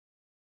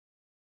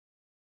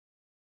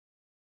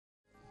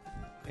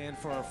And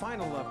for our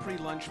final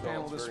pre-lunch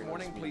panel this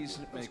morning, please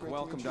make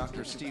welcome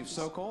Dr. Steve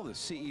Sokol, the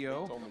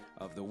CEO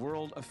of the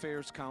World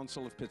Affairs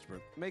Council of Pittsburgh.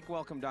 Make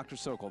welcome Dr.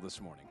 Sokol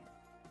this morning.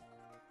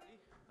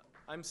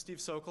 I'm Steve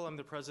Sokol. I'm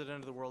the president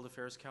of the World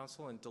Affairs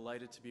Council and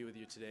delighted to be with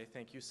you today.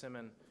 Thank you,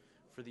 Simon,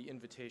 for the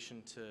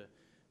invitation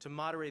to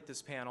moderate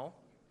this panel.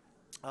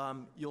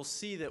 You'll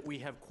see that we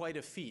have quite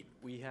a feat.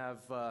 We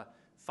have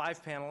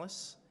 5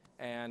 panelists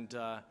and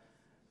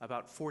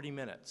about 40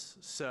 minutes.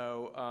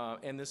 So,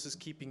 and this is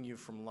keeping you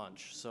from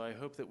lunch. So I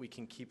hope that we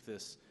can keep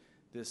this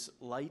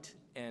light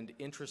and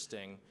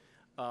interesting.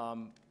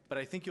 But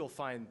I think you'll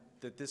find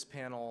that this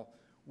panel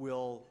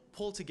will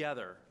pull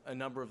together a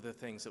number of the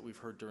things that we've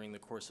heard during the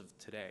course of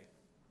today.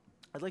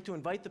 I'd like to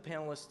invite the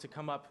panelists to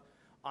come up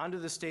onto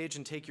the stage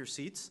and take your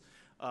seats.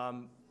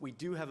 We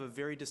do have a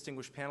very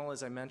distinguished panel,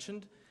 as I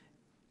mentioned.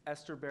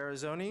 Esther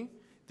Barazzone,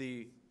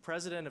 the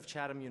president of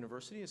Chatham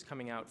University, is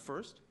coming out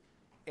first.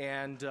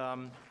 And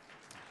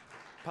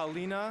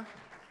Paulina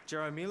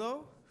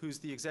Jaramillo, who's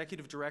the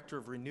executive director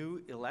of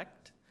Renewable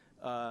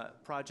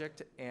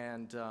project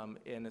and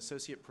an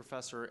associate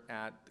professor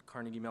at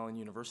Carnegie Mellon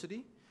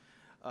University.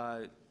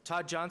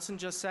 Todd Johnson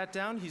just sat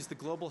down. He's the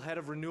global head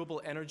of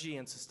renewable energy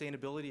and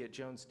sustainability at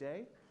Jones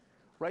Day.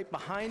 Right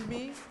behind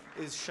me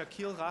is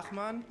Shakil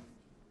Rahman.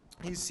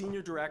 He's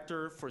senior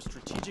director for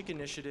strategic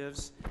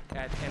initiatives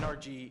at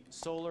NRG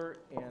Solar.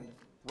 And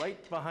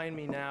right behind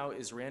me now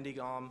is Randy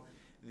Galm,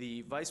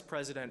 the vice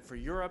president for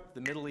Europe,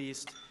 the Middle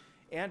East,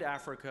 and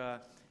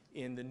Africa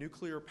in the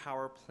nuclear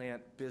power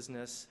plant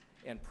business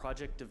and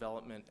project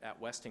development at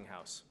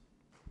Westinghouse.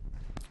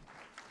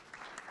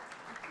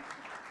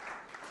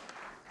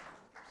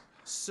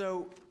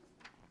 So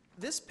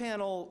this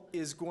panel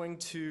is going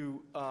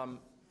to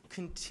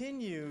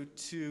continue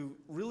to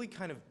really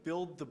kind of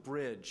build the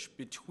bridge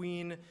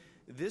between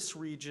this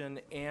region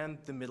and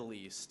the Middle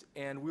East.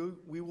 And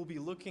we will be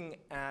looking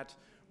at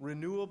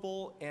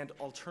renewable and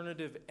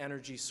alternative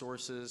energy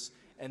sources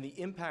and the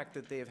impact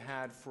that they have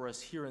had for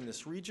us here in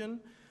this region,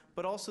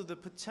 but also the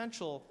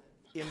potential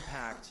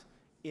impact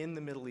in the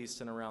Middle East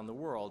and around the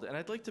world. And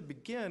I'd like to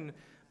begin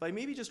by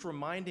maybe just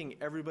reminding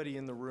everybody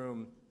in the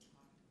room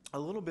a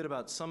little bit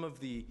about some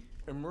of the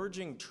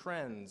emerging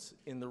trends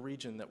in the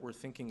region that we're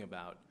thinking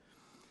about.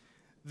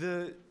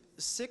 The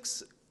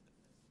 6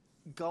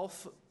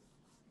 Gulf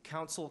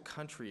Council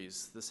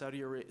countries, the Saudi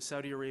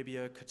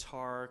Arabia,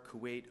 Qatar,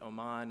 Kuwait,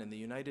 Oman, and the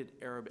United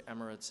Arab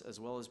Emirates, as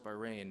well as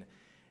Bahrain,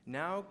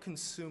 now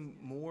consume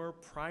more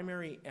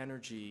primary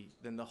energy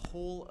than the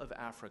whole of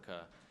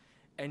Africa,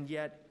 and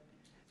yet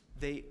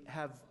they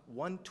have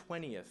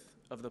 1/20th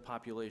of the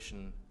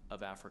population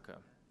of Africa.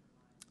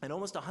 And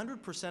almost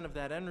 100% of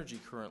that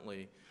energy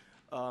currently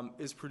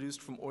is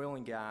produced from oil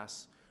and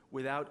gas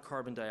without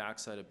carbon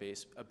dioxide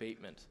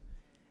abatement.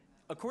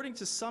 According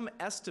to some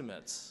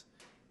estimates,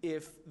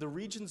 if the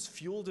region's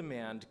fuel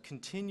demand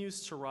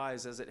continues to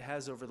rise as it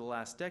has over the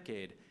last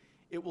decade,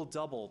 it will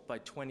double by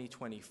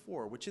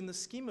 2024, which in the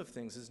scheme of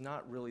things is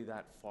not really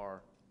that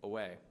far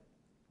away.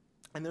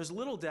 And there's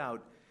little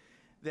doubt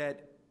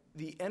that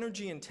the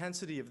energy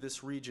intensity of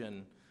this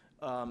region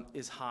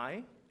is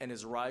high and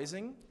is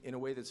rising in a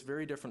way that's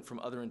very different from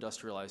other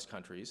industrialized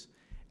countries,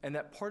 and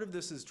that part of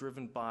this is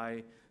driven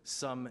by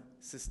some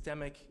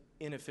systemic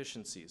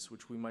inefficiencies,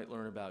 which we might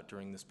learn about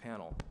during this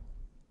panel.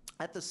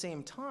 At the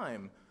same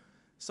time,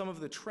 some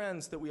of the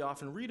trends that we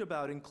often read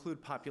about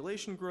include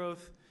population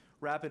growth,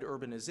 rapid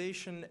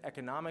urbanization,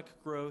 economic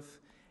growth,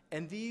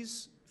 and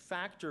these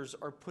factors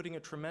are putting a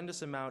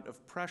tremendous amount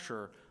of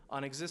pressure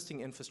on existing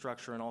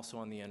infrastructure and also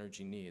on the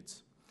energy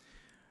needs.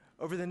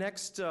 Over the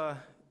next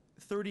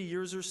 30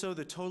 years or so,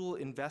 the total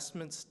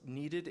investments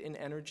needed in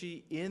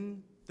energy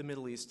in the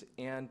Middle East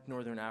and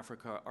Northern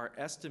Africa are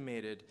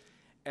estimated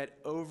at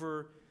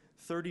over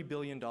 $30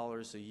 billion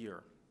a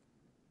year.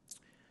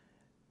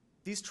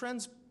 These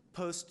trends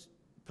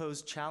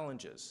pose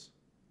challenges.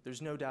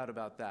 There's no doubt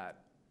about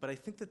that. But I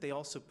think that they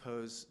also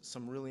pose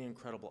some really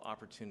incredible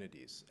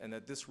opportunities, and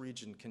that this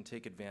region can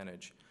take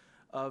advantage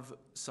of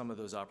some of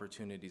those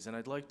opportunities. And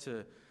I'd like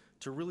to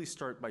really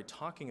start by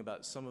talking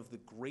about some of the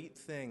great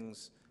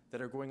things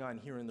that are going on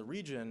here in the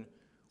region,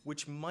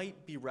 which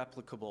might be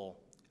replicable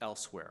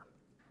elsewhere.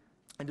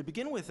 And to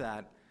begin with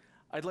that,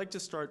 I'd like to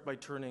start by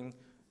turning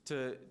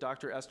to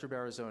Dr. Esther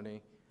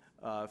Barazzone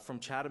from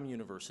Chatham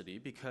University,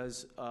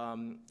 because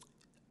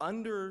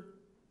under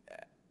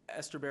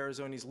Esther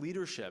Barazzone's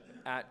leadership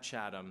at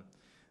Chatham,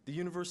 the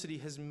university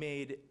has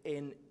made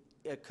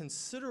a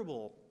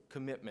considerable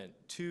commitment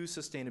to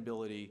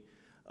sustainability,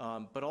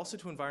 but also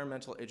to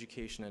environmental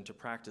education and to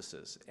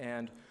practices.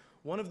 And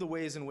one of the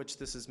ways in which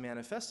this has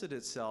manifested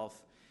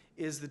itself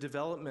is the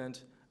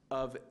development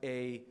of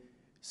a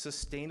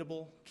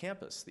sustainable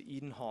campus, the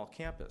Eden Hall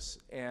campus.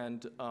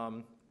 And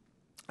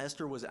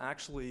Esther was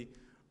actually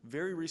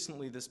very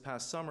recently this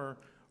past summer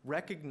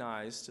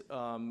recognized,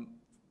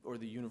 or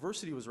the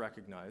university was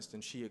recognized,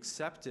 and she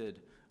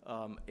accepted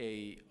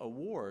a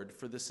award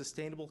for the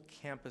Sustainable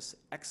Campus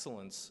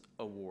Excellence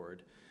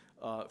Award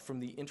from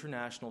the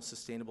International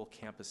Sustainable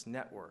Campus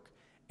Network.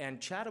 And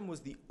Chatham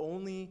was the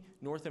only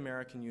North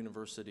American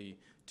university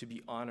to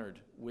be honored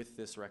with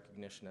this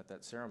recognition at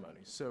that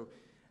ceremony. So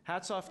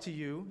hats off to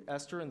you,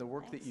 Esther, and the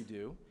work that you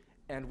do.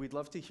 And we'd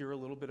love to hear a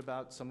little bit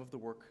about some of the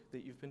work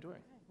that you've been doing.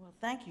 Okay. Well,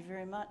 thank you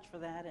very much for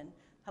that. And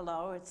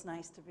hello, it's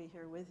nice to be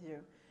here with you.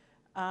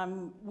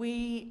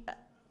 We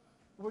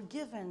were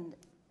given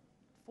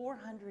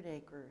 400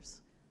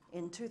 acres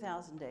in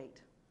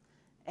 2008.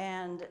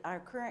 And our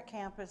current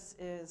campus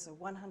is a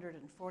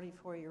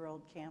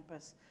 144-year-old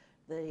campus,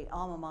 the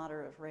alma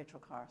mater of Rachel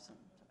Carson,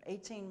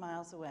 18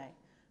 miles away.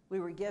 We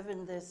were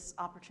given this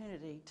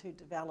opportunity to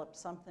develop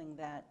something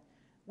that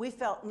we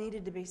felt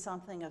needed to be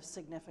something of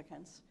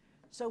significance.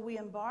 So we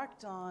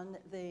embarked on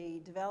the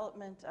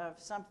development of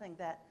something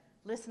that,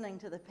 listening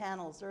to the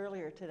panels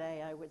earlier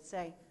today, I would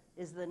say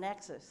is the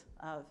nexus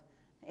of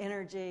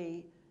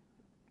energy,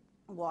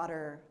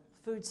 water,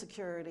 food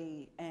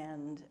security,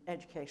 and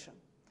education.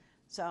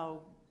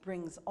 So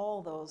brings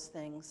all those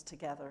things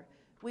together.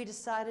 We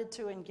decided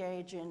to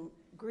engage in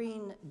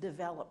green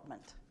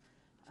development,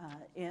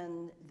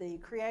 in the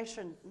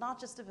creation not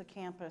just of a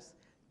campus,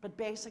 but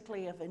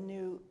basically of a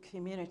new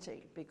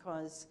community,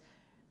 because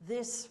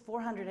this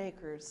 400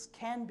 acres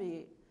can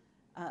be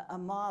a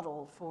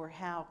model for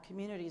how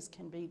communities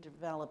can be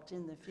developed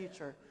in the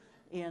future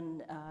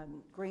in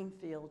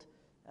greenfield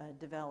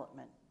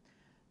development.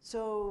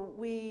 So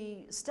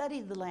we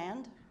studied the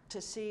land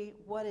to see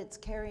what its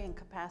carrying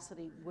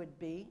capacity would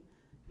be,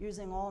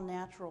 using all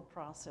natural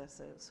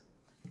processes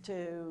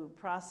to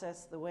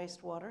process the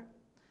wastewater,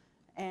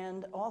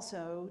 and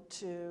also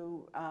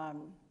to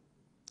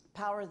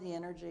power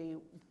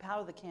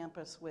the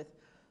campus with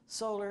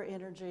solar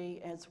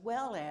energy, as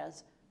well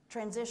as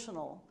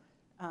transitional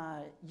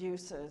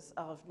uses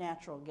of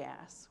natural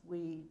gas.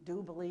 We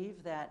do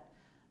believe that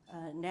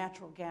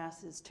natural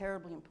gas is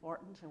terribly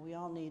important, and we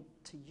all need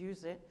to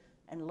use it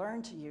and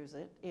learn to use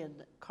it in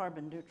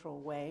carbon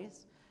neutral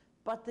ways,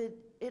 but that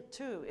it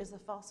too is a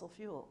fossil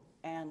fuel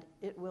and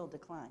it will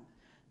decline.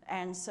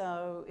 And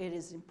so it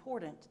is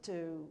important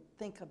to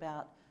think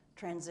about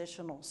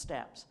transitional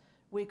steps.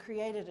 We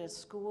created a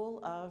school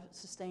of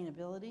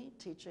sustainability,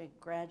 teaching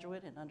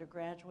graduate and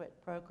undergraduate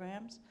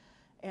programs,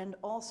 and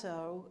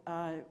also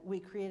we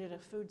created a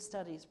food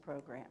studies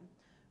program,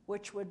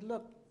 which would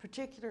look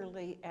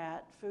particularly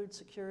at food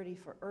security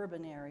for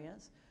urban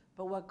areas,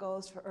 but what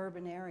goes for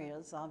urban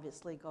areas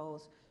obviously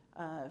goes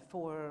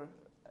for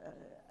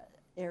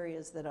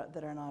areas that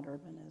are not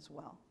urban as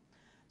well.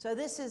 So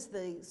this is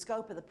the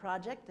scope of the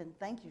project, and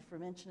thank you for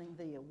mentioning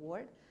the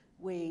award.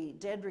 We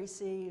did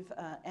receive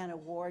an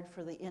award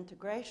for the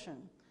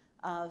integration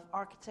of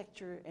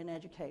architecture and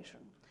education,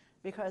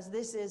 because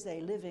this is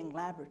a living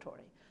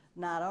laboratory,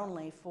 not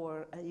only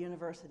for a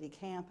university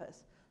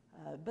campus,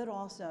 but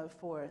also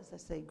for, as I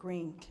say,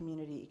 green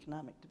community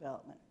economic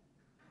development.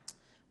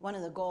 One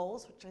of the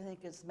goals, which I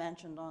think is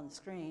mentioned on the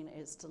screen,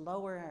 is to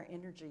lower our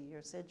energy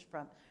usage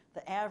from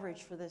the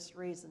average for this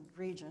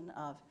region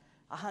of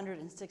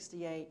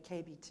 168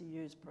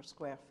 kBTUs per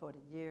square foot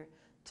a year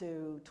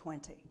to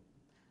 20.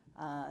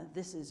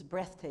 This is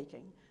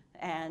breathtaking,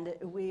 and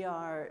we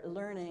are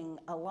learning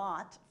a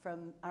lot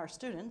from our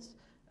students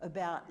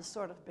about the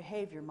sort of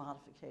behavior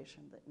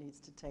modification that needs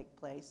to take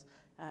place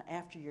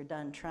after you're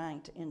done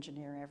trying to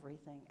engineer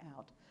everything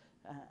out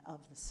of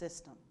the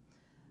system.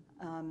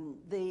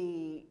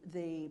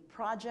 The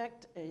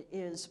project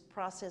is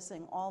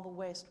processing all the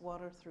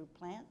wastewater through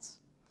plants.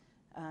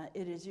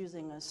 It is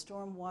using a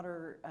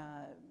stormwater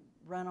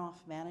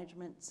runoff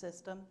management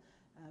system,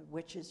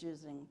 which is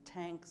using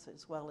tanks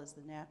as well as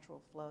the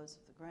natural flows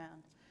of the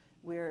ground.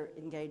 We're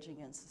engaging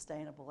in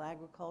sustainable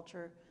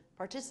agriculture,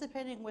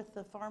 participating with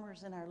the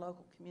farmers in our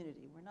local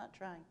community. We're not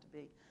trying to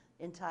be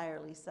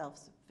entirely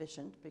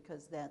self-sufficient,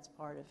 because that's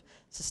part of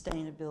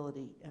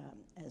sustainability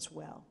as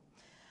well.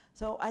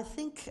 So I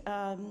think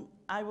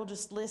I will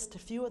just list a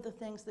few of the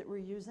things that we're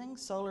using: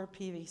 solar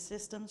PV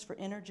systems for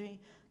energy,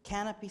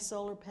 canopy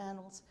solar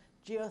panels,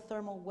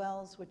 geothermal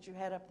wells, which you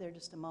had up there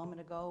just a moment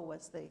ago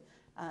was the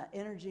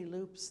energy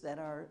loops that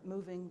are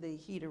moving the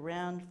heat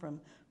around from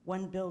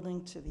one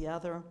building to the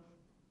other,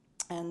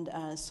 and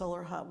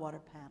solar hot water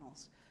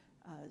panels.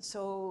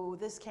 So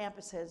this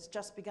campus has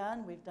just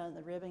begun. We've done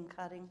the ribbon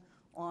cutting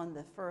on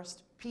the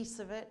first piece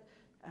of it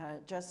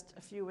just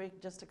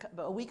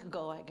a week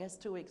ago, I guess,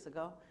 2 weeks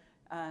ago.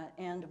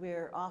 And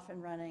we're off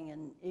and running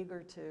and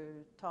eager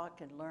to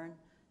talk and learn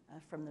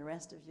from the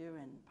rest of you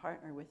and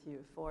partner with you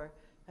for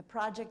a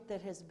project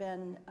that has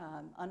been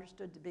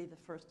understood to be the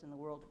first in the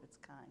world of its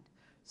kind.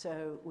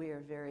 So we are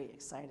very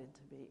excited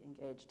to be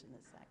engaged in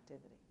this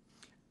activity.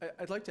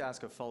 I'd like to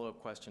ask a follow-up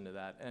question to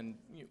that. And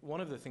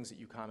one of the things that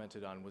you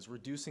commented on was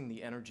reducing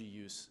the energy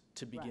use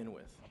to begin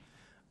with.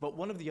 But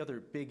one of the other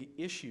big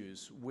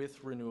issues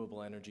with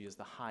renewable energy is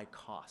the high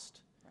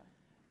cost.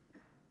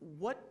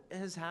 What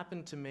has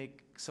happened to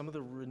make some of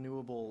the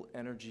renewable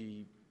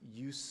energy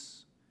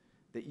use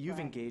that you've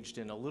engaged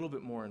in a little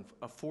bit more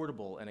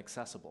affordable and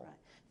accessible? Right.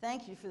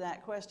 Thank you for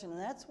that question. And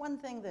that's one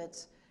thing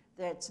that's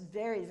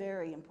very,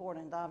 very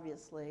important,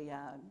 obviously.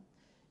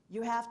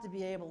 you have to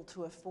be able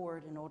to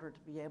afford in order to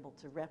be able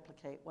to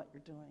replicate what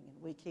you're doing.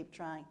 And we keep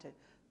trying to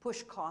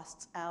push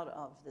costs out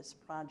of this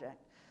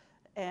project.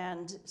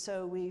 And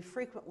so we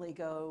frequently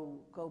go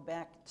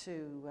back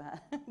to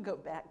go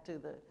back to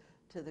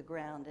the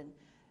ground. And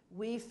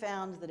we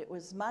found that it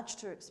was much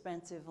too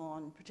expensive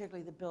on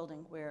particularly the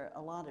building where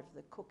a lot of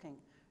the cooking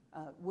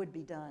would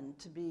be done,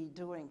 to be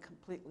doing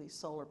completely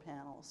solar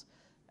panels.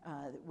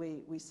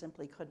 We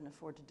simply couldn't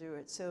afford to do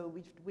it. So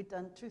we've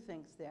done two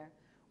things there.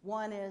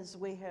 One is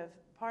we have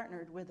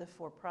partnered with a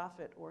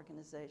for-profit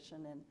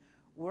organization and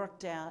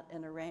worked out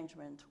an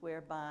arrangement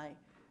whereby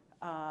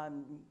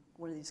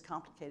one of these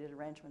complicated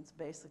arrangements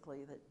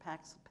basically that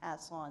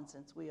pass on,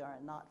 since we are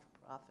a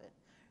not-for-profit,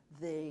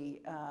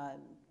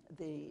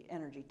 the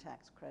energy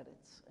tax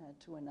credits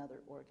to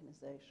another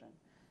organization.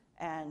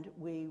 And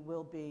we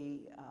will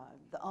be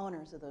the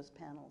owners of those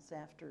panels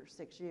after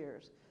 6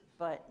 years,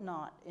 but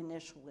not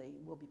initially.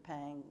 We'll be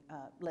paying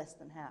less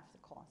than half the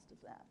cost of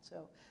that.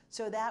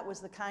 So that was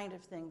the kind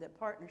of thing that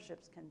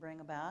partnerships can bring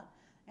about.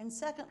 And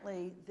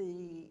secondly,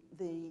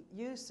 the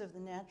use of the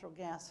natural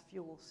gas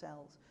fuel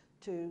cells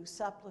to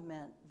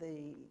supplement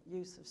the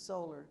use of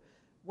solar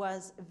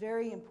was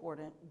very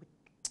important.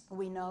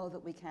 We know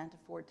that we can't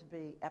afford to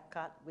be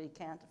Epcot. We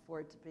can't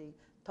afford to be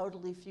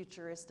totally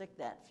futuristic.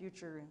 That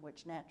future in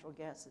which natural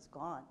gas is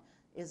gone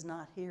is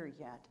not here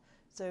yet.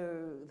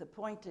 So the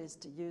point is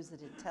to use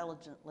it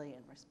intelligently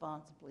and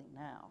responsibly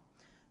now.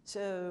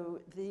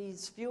 So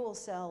these fuel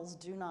cells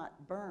do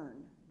not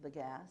burn the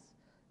gas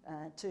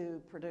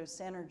to produce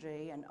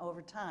energy, and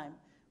over time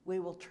we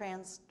will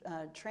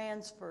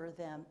transfer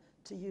them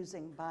to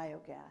using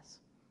biogas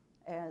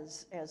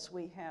as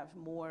we have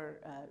more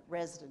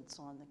residents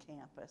on the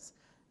campus.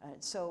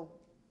 So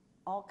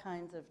all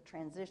kinds of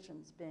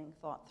transitions being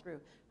thought through.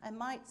 I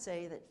might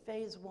say that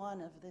phase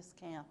one of this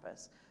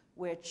campus,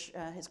 which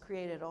has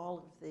created all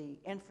of the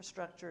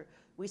infrastructure,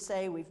 we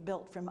say we've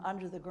built from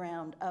under the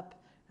ground up,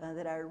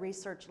 that our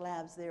research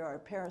labs there are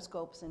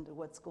periscopes into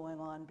what's going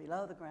on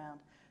below the ground,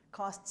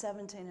 cost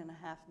 $17.5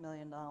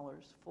 million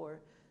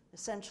for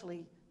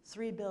essentially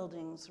 3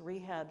 buildings,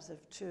 rehabs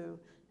of 2,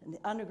 and the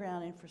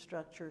underground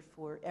infrastructure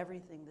for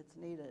everything that's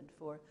needed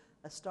for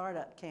a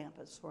startup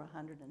campus for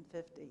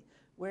 150.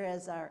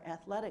 Whereas our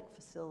athletic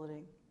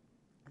facility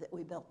that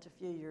we built a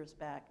few years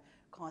back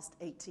cost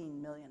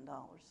 $18 million.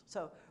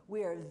 So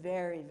we are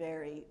very,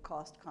 very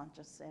cost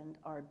conscious and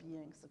are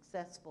being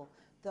successful,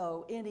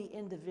 though any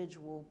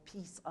individual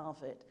piece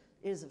of it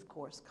is of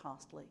course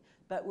costly.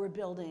 But we're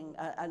building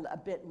a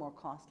bit more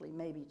costly,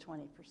 maybe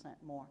 20%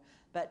 more.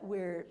 But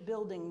we're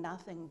building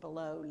nothing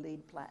below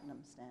LEED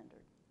Platinum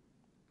standard.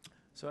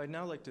 So I'd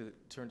now like to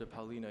turn to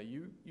Paulina.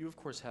 You of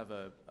course have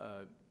a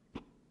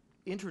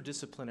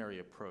interdisciplinary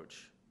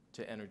approach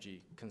to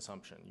energy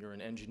consumption. You're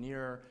an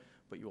engineer,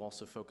 but you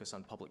also focus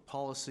on public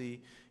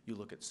policy. You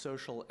look at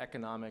social,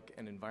 economic,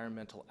 and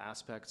environmental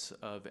aspects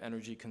of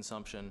energy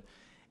consumption,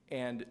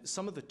 and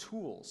some of the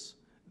tools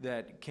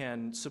that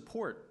can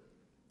support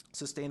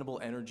sustainable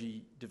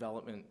energy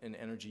development and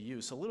energy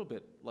use, a little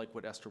bit like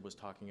what Esther was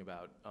talking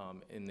about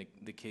in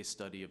the case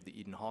study of the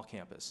Eden Hall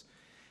campus.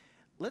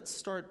 Let's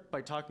start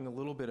by talking a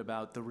little bit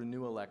about the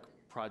Renewable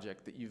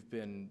project that you've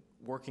been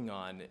working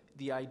on.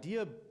 The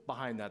idea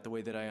behind that, the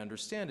way that I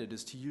understand it,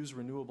 is to use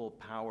renewable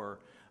power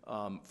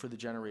for the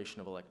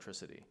generation of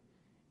electricity.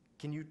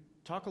 Can you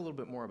talk a little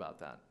bit more about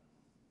that?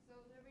 So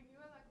the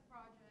Renewable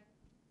project,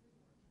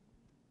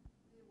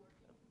 is it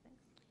working?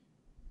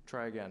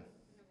 Try again.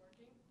 Is it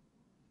working?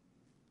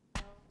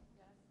 No?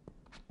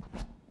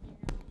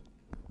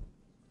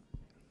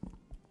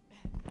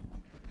 Yes?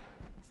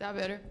 Is that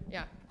better?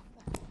 Yeah.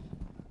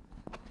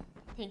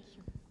 Thank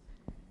you.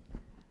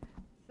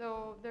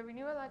 So the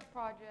Renewable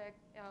project,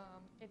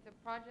 it's a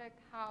project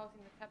housed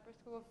in the Tepper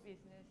School of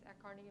Business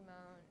at Carnegie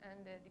Mellon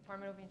and the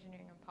Department of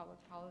Engineering and Public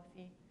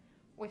Policy.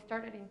 We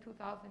started in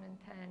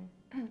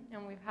 2010,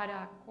 and we've had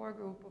a core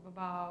group of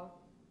about,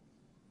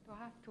 do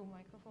I have 2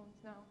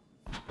 microphones now?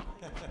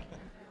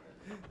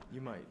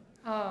 You might.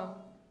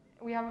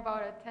 We have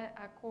about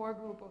a core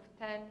group of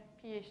 10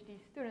 PhD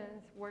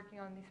students working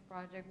on this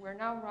project. We're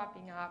now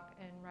wrapping up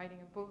and writing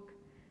a book.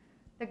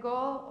 The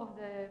goal of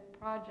the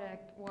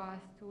project was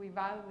to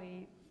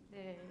evaluate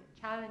the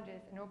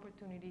challenges and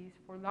opportunities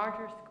for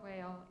larger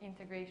scale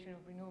integration of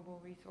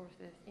renewable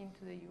resources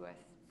into the US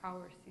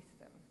power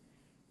system.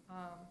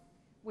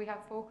 We have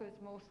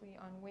focused mostly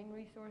on wind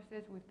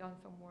resources. We've done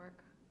some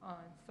work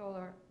on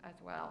solar as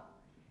well.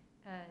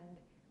 And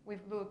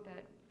we've looked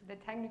at the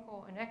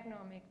technical and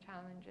economic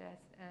challenges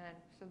and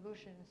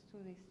solutions to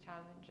these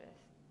challenges.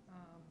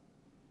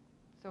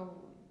 So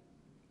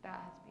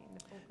that has been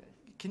the focus.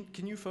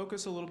 Can you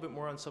focus a little bit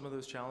more on some of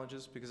those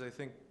challenges? Because I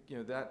think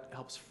that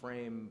helps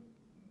frame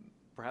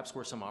perhaps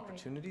where some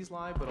opportunities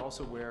lie, but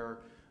also where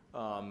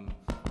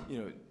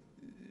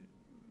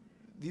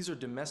these are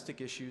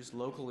domestic issues,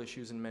 local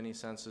issues in many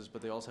senses,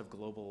 but they also have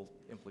global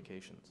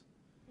implications.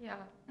 Yeah.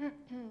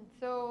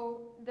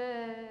 So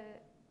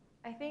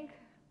I think,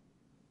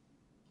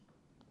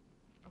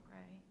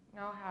 okay,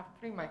 now have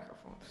 3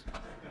 microphones.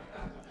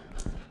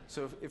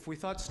 So if we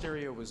thought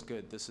stereo was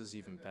good, this is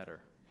even better.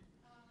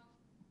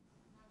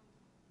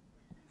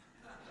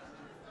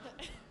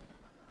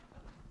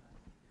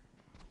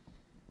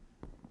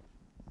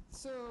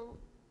 So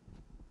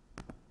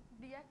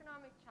the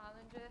economic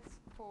challenges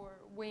for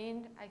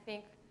wind, I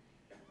think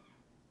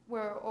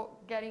we're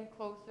getting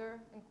closer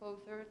and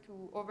closer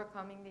to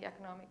overcoming the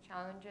economic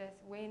challenges.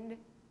 Wind,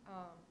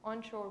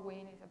 onshore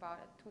wind is about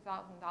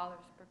 $2,000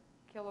 per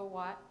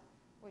kilowatt,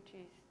 which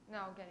is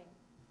now getting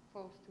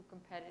close to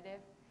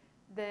competitive.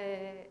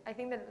 I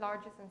think the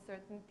largest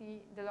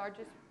uncertainty, the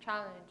largest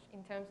challenge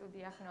in terms of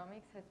the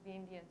economics has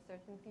been the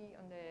uncertainty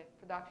on the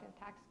production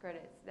tax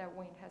credits that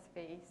wind has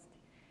faced.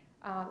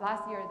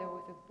 Last year there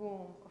was a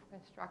boom of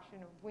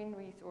construction of wind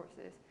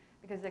resources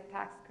because the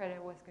tax credit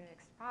was going to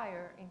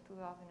expire in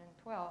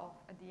 2012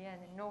 at the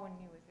end, and no one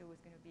knew if it was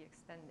going to be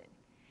extended.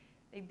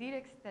 They did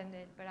extend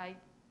it, but I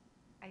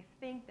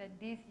think that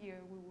this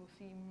year we will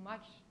see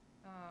much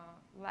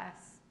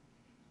less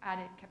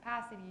added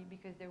capacity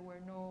because there were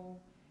no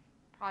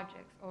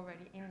projects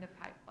already in the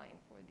pipeline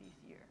for this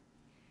year.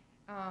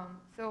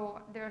 So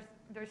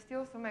there's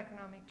still some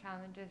economic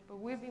challenges, but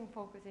we've been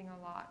focusing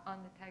a lot on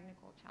the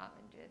technical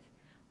challenges.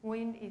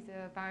 Wind is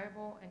a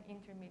variable and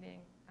intermittent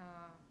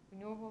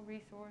renewable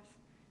resource,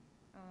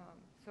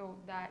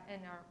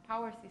 and our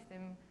power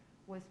system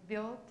was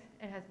built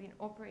and has been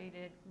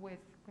operated with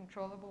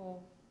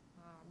controllable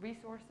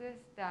resources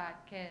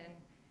that can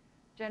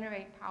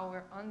generate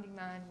power on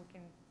demand. We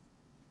can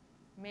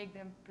make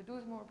them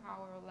produce more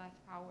power or less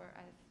power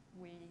as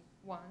we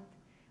want.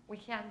 We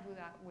can't do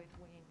that with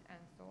wind and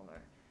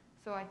solar.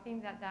 So I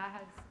think that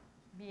has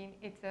been,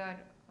 it's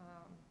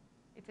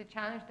a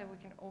challenge that we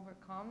can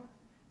overcome,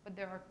 but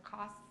there are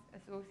costs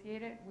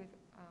associated with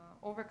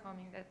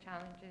overcoming the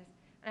challenges.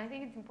 And I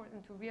think it's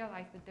important to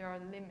realize that there are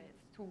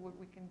limits to what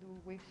we can do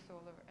with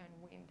solar and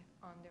wind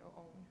on their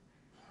own,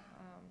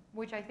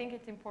 which I think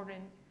it's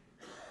important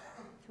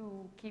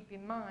to keep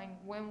in mind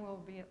when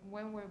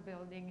we're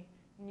building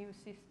new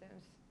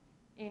systems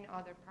in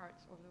other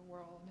parts of the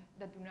world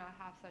that do not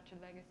have such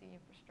a legacy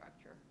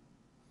infrastructure.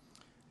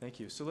 Thank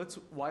you. So let's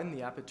widen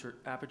the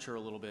aperture a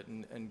little bit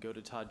and go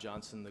to Todd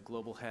Johnson, the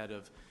global head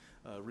of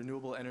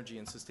renewable energy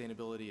and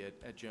sustainability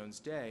at Jones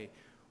Day.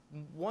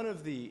 One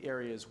of the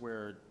areas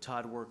where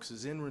Todd works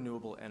is in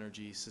renewable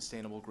energy,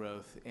 sustainable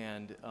growth,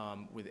 and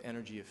with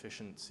energy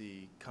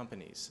efficiency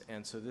companies.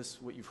 And so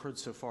what you've heard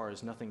so far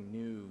is nothing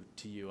new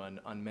to you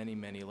on many,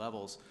 many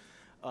levels.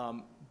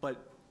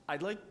 But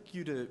I'd like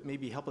you to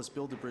maybe help us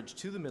build a bridge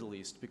to the Middle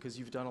East, because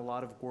you've done a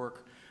lot of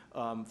work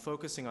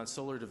focusing on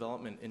solar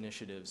development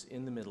initiatives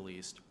in the Middle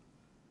East.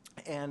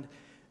 And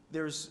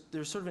there's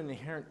sort of an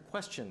inherent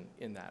question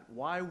in that.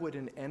 Why would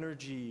an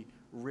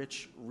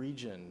energy-rich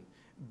region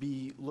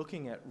be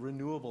looking at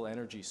renewable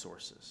energy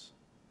sources?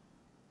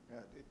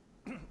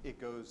 Yeah,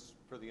 it goes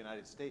for the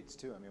United States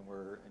too. I mean,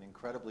 we're an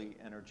incredibly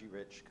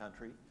energy-rich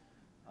country,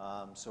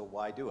 so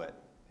why do it?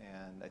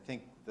 And I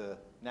think the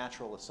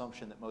natural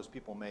assumption that most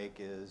people make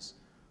is,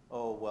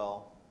 oh,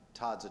 well,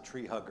 Todd's a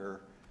tree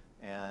hugger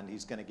and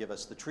he's going to give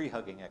us the tree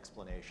hugging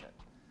explanation.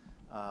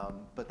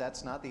 But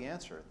that's not the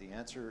answer. The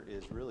answer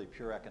is really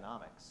pure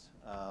economics.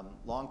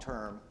 Long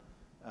term,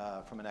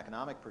 from an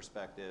economic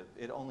perspective,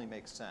 it only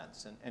makes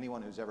sense. And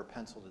anyone who's ever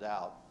penciled it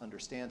out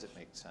understands it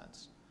makes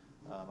sense.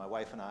 My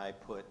wife and I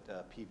put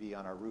PV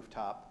on our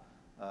rooftop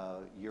a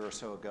year or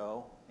so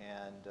ago,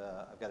 and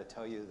I've got to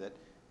tell you that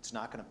it's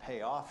not going to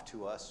pay off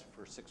to us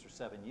for 6 or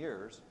 7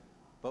 years,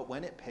 but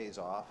when it pays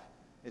off,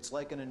 it's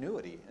like an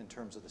annuity in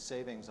terms of the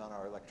savings on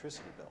our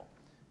electricity bill.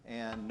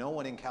 And no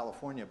one in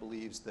California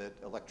believes that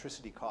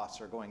electricity costs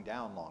are going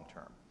down long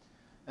term.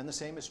 And the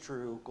same is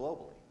true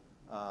globally.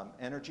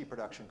 Energy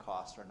production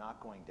costs are not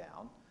going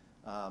down.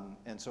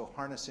 And so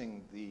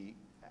harnessing the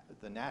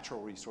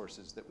natural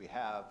resources that we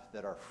have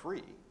that are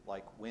free,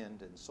 like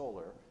wind and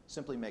solar,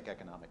 simply make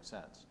economic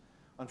sense.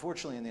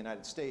 Unfortunately, in the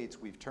United States,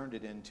 we've turned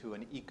it into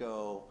an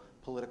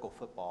eco-political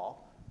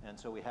football, and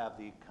so we have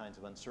the kinds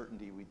of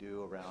uncertainty we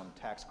do around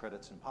tax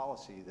credits and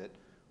policy that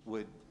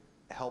would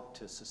help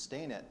to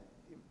sustain it.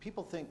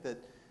 People think that,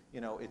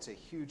 you know, it's a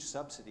huge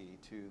subsidy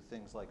to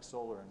things like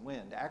solar and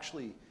wind.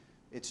 Actually,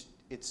 it's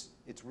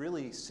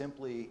really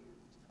simply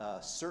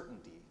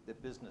certainty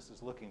that business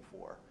is looking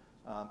for.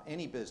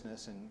 Any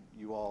business, and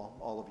you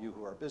all of you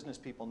who are business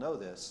people know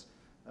this,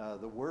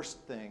 the worst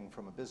thing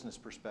from a business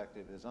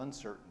perspective is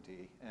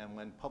uncertainty, and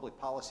when public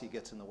policy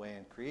gets in the way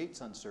and creates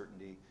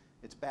uncertainty,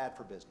 it's bad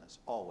for business,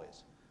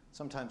 always.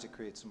 Sometimes it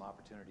creates some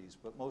opportunities,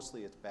 but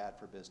mostly it's bad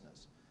for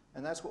business.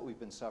 And that's what we've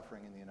been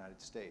suffering in the United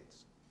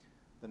States.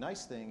 The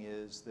nice thing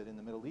is that in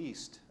the Middle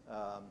East,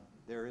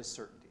 there is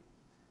certainty.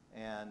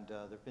 And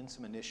there have been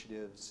some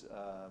initiatives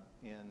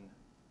in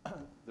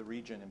the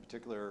region, in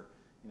particular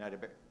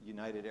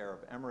United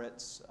Arab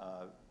Emirates,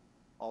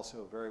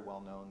 also very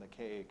well known, the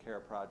KA Care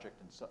project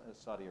in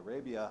Saudi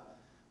Arabia,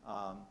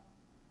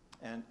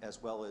 and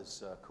as well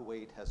as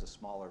Kuwait has a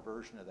smaller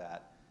version of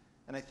that.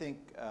 And I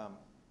think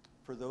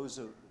for those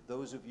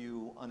of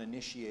you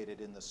uninitiated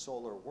in the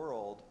solar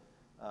world,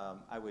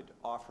 I would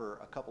offer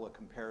a couple of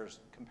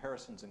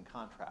comparisons and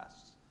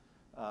contrasts.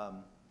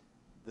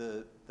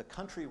 The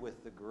country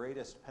with the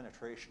greatest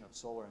penetration of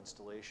solar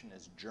installation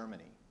is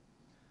Germany.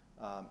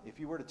 If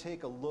you were to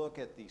take a look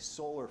at the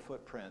solar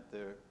footprint,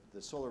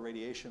 the solar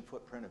radiation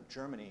footprint of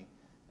Germany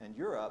and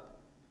Europe,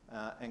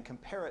 and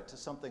compare it to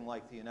something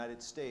like the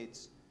United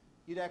States,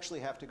 you'd actually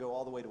have to go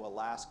all the way to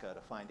Alaska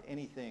to find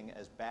anything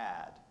as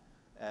bad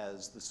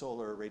as the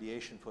solar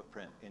radiation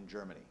footprint in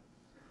Germany.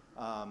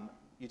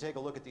 You take a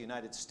look at the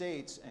United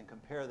States and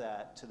compare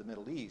that to the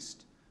Middle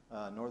East,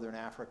 Northern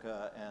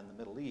Africa and the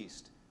Middle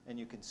East, and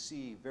you can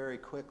see very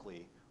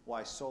quickly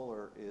why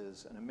solar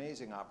is an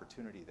amazing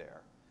opportunity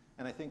there.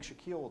 And I think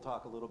Shakil will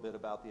talk a little bit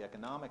about the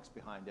economics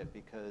behind it,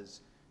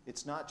 because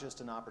it's not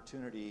just an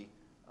opportunity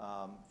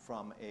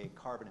from a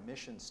carbon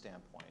emissions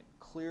standpoint.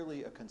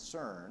 Clearly a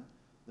concern.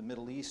 The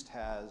Middle East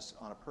has,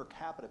 on a per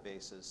capita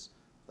basis,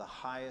 the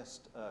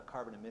highest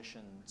carbon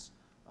emissions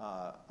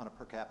on a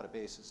per capita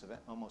basis of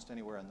almost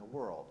anywhere in the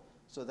world.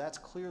 So that's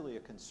clearly a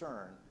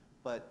concern,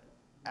 but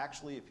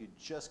actually if you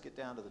just get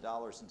down to the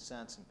dollars and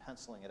cents and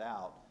penciling it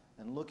out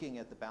and looking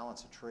at the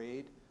balance of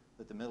trade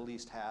that the Middle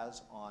East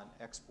has on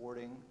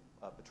exporting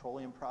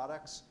petroleum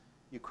products,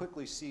 you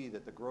quickly see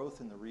that the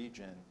growth in the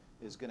region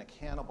is going to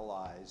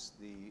cannibalize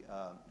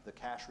the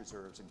cash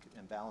reserves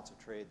and balance of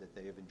trade that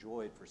they have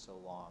enjoyed for so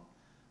long,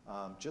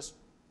 just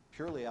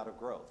purely out of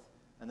growth.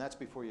 And that's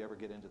before you ever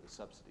get into the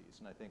subsidies.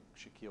 And I think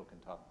Shakil can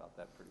talk about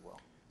that pretty well.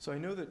 So I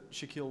know that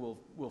Shakil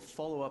will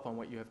follow up on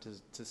what you have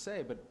to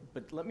say,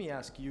 but let me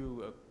ask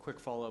you a quick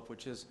follow-up,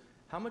 which is,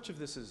 how much of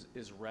this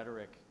is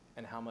rhetoric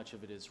and how much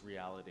of it is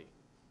reality?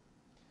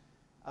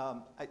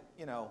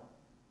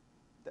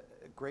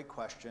 Great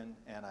question,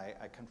 and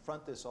I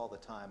confront this all the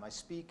time. I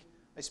speak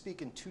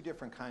in two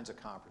different kinds of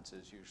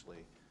conferences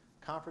usually.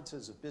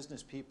 Conferences of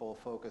business people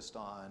focused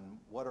on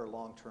what are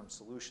long-term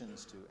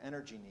solutions to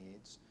energy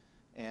needs,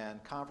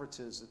 and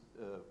conferences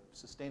of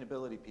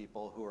sustainability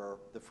people who are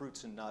the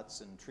fruits and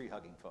nuts and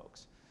tree-hugging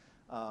folks.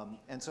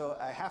 And so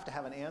I have to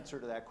have an answer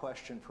to that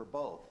question for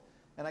both.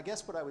 And I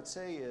guess what I would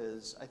say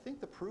is, I think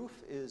the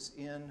proof is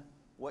in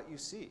what you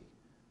see.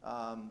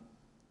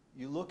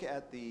 You look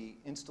at the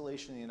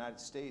installation in the United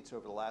States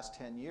over the last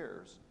 10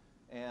 years,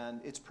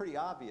 and it's pretty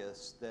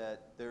obvious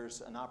that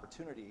there's an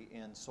opportunity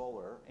in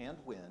solar and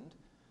wind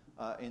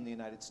in the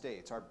United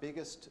States. Our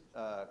biggest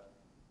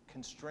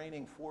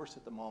constraining force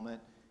at the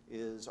moment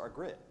is our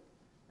grid.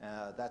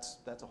 That's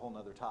a whole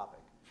nother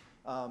topic.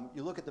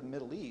 You look at the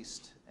Middle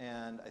East,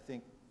 and I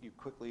think you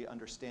quickly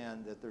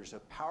understand that there's a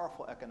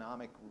powerful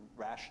economic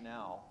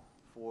rationale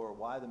for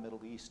why the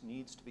Middle East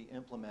needs to be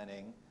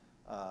implementing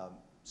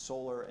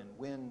solar and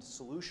wind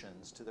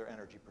solutions to their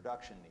energy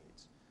production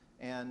needs.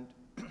 And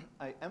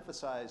I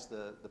emphasize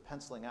the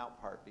penciling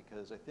out part,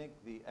 because I think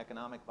the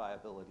economic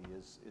viability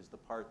is the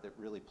part that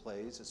really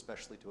plays,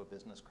 especially to a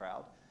business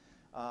crowd.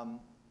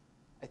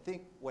 I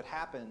think what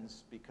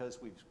happens, because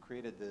we've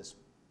created this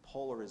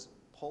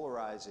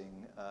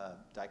polarizing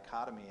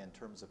dichotomy in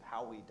terms of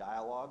how we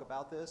dialogue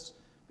about this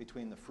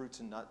between the fruits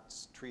and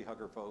nuts tree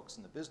hugger folks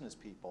and the business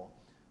people,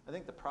 I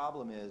think the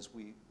problem is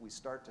we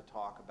start to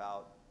talk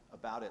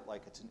about it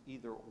like it's an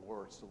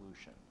either-or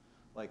solution.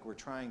 Like we're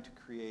trying to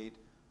create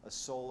a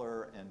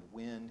solar and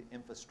wind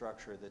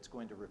infrastructure that's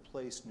going to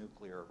replace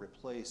nuclear,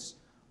 replace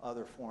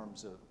other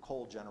forms of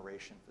coal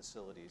generation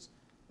facilities.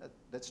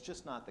 That's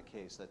just not the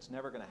case. That's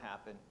never going to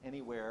happen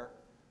anywhere.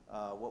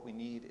 What we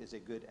need is a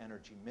good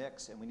energy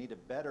mix, and we need a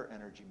better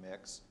energy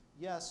mix.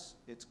 Yes,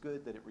 it's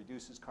good that it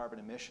reduces carbon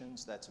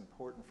emissions. That's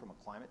important from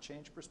a climate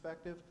change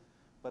perspective.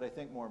 But I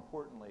think more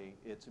importantly,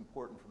 it's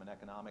important from an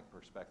economic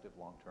perspective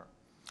long term.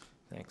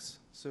 Thanks.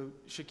 So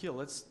Shakil,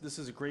 this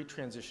is a great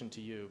transition to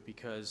you,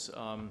 because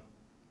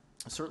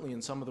certainly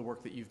in some of the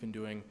work that you've been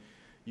doing,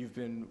 you've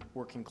been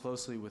working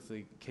closely with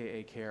the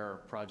KA Care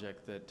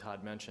project that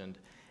Todd mentioned.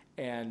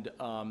 And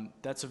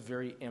that's a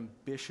very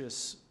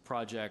ambitious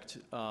project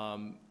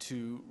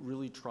to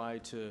really try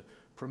to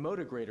promote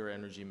a greater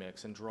energy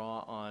mix and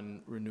draw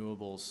on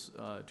renewables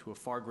to a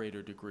far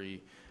greater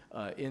degree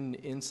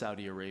in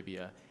Saudi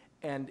Arabia.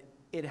 And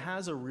it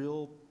has a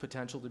real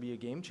potential to be a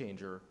game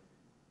changer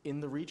in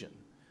the region.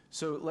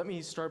 So let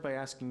me start by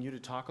asking you to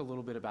talk a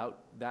little bit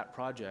about that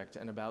project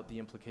and about the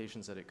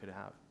implications that it could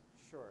have.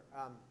 Sure.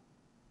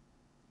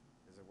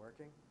 Is it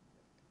working?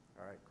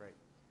 All right, great.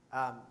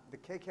 The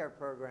K-Care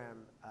program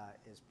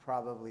is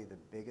probably the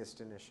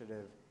biggest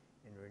initiative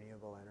in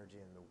renewable energy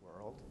in the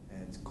world,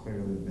 and it's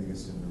clearly the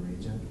biggest in the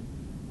region.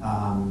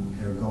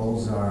 Their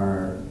goals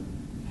are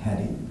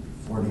heady,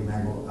 40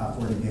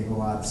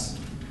 gigawatts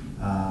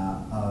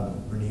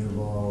of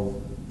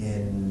renewable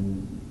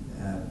in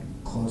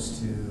close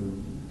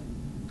to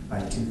by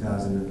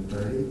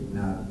 2030.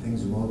 Now,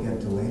 things will get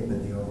delayed,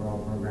 but the overall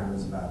program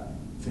is about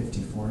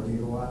 54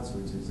 gigawatts,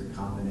 which is a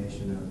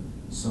combination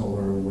of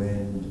solar,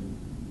 wind,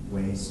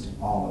 waste,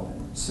 all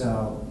of it.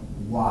 So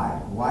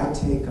why? Why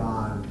take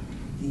on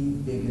the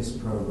biggest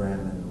program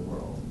in the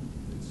world?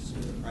 It's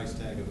a price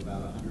tag of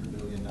about $100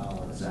 billion.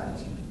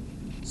 Exactly.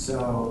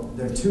 So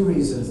there are two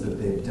reasons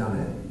that they've done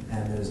it,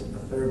 And there's a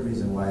third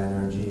reason why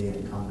NRG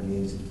and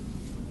companies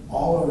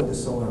all over the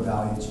solar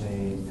value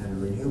chain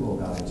and renewable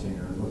value chain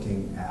are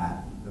looking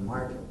at the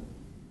market.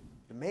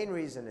 The main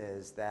reason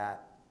is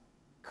that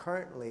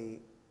currently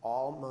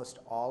almost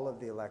all of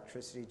the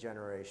electricity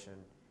generation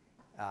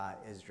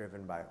is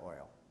driven by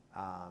oil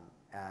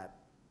at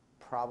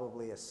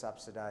probably a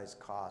subsidized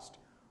cost,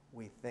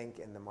 we think,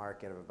 in the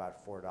market of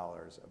about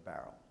 $4 a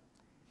barrel.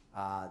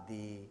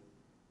 The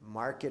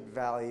market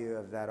value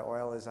of that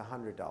oil is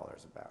 $100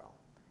 a barrel.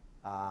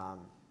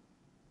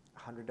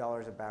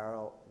 $100 a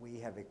barrel, we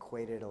have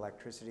equated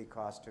electricity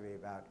cost to be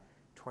about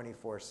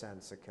 24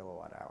 cents a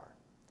kilowatt hour.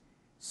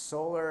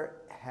 Solar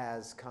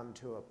has come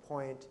to a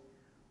point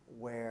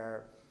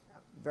where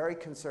very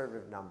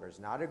conservative numbers,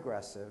 not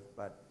aggressive,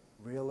 but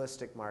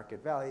realistic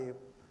market value,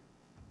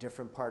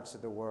 different parts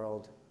of the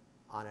world,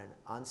 on an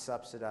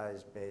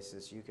unsubsidized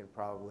basis, you can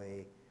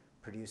probably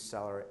produce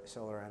solar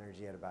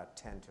energy at about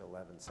 10 to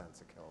 11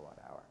 cents a kilowatt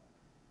hour.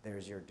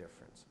 There's your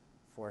difference.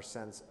 4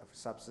 cents of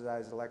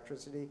subsidized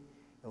electricity,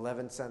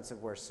 11 cents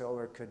of where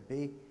solar could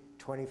be,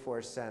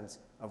 24 cents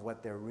of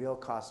what their real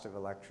cost of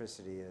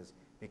electricity is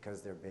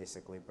because they're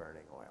basically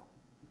burning oil.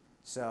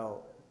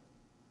 So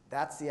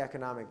that's the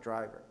economic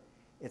driver.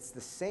 It's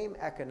the same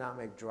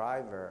economic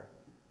driver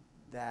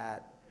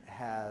that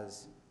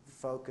has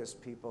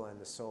focused people in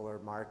the solar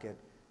market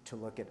to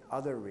look at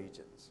other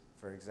regions,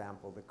 for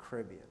example, the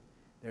Caribbean.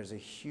 There's a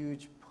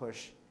huge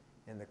push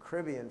in the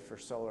Caribbean for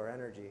solar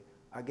energy,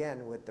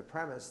 again, with the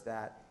premise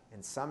that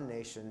in some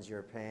nations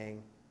you're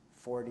paying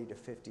 40 to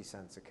 50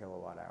 cents a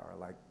kilowatt hour,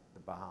 like the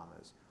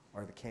Bahamas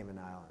or the Cayman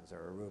Islands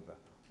or Aruba,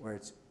 where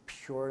it's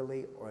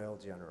purely oil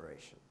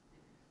generation.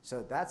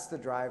 So that's the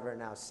driver.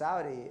 Now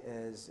Saudi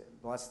is,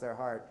 bless their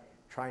heart,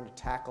 trying to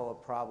tackle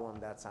a problem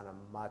that's on a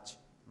much,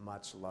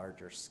 much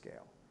larger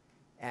scale.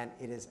 And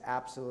it is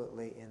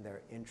absolutely in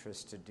their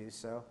interest to do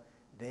so.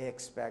 They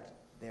expect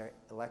their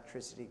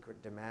electricity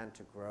demand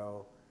to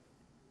grow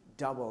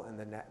double in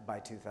the by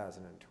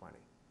 2020.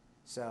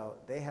 So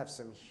they have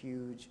some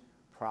huge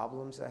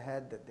problems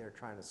ahead that they're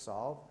trying to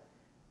solve.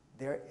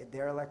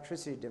 Their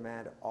electricity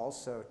demand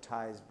also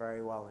ties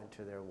very well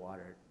into their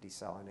water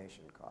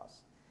desalination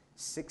costs.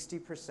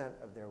 60%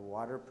 of their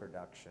water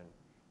production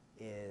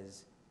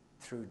is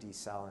through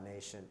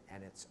desalination,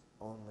 and it's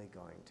only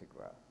going to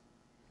grow.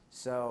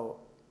 So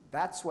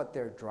that's what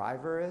their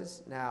driver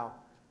is. Now,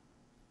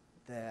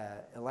 the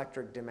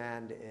electric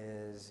demand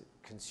is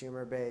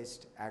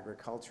consumer-based,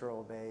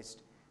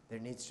 agricultural-based. There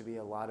needs to be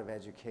a lot of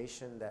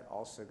education that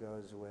also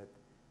goes with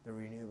the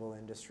renewable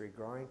industry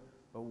growing.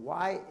 But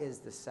why is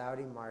the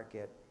Saudi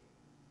market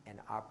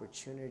an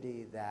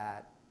opportunity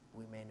that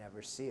we may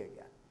never see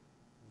again?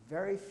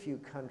 Very few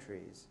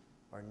countries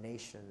or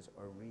nations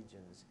or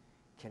regions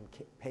can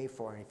pay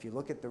for, and if you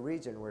look at the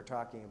region, we're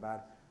talking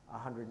about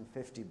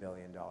 $150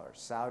 billion.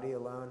 Saudi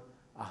alone,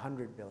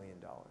 $100 billion.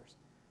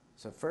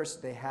 So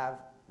first, they have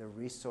the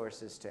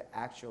resources to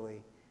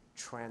actually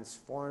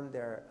transform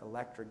their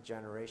electric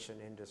generation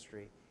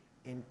industry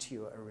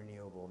into a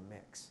renewable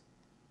mix.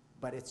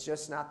 But it's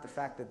just not the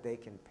fact that they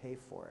can pay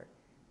for it.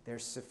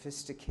 There's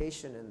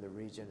sophistication in the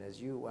region, as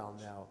you well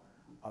know,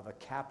 of a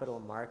capital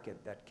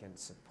market that can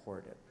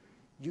support it.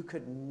 You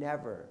could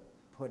never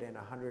put in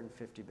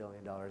 $150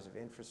 billion of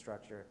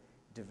infrastructure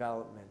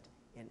development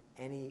in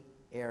any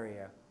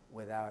area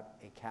without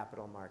a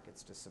capital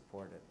markets to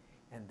support it.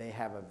 And they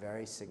have a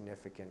very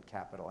significant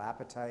capital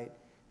appetite.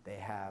 They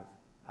have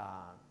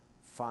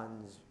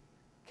funds,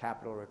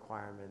 capital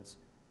requirements.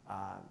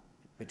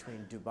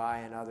 Between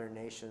Dubai and other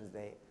nations,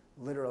 they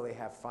literally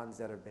have funds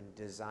that have been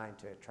designed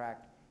to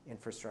attract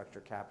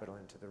infrastructure capital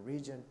into the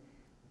region.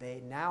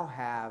 They now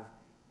have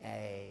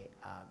a,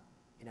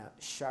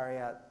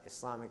 Sharia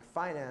Islamic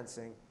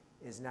financing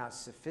is now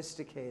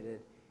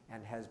sophisticated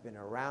and has been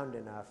around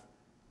enough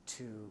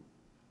to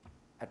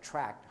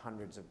attract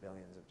hundreds of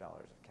billions of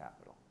dollars of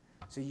capital.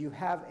 So you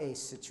have a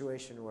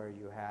situation where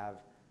you have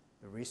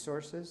the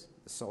resources,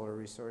 the solar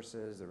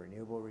resources, the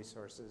renewable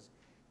resources.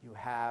 You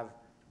have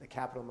the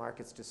capital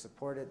markets to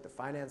support it, the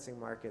financing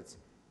markets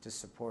to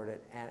support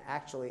it. And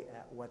actually,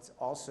 what's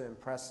also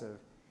impressive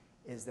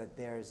is that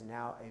there is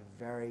now a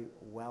very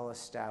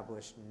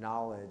well-established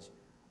knowledge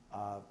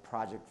of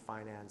project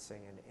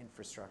financing and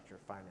infrastructure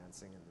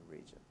financing in the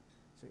region.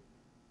 So,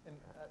 and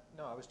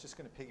no, I was just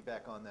going to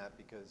piggyback on that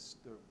because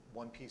the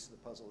one piece of the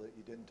puzzle that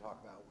you didn't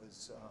talk about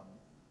was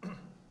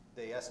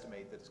they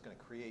estimate that it's going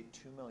to create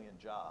 2 million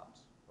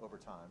jobs over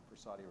time for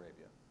Saudi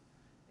Arabia.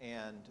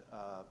 And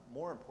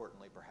more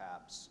importantly,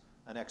 perhaps,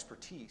 an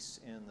expertise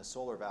in the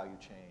solar value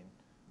chain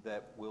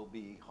that will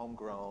be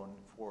homegrown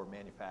for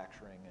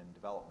manufacturing and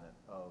development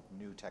of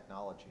new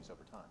technologies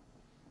over time.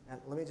 And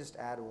let me just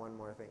add one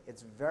more thing.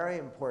 It's very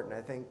important.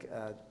 I think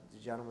the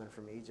gentleman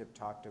from Egypt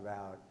talked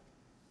about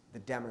the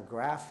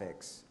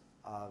demographics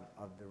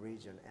of the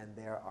region, and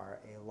there are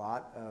a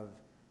lot of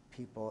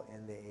people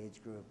in the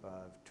age group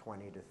of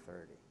 20 to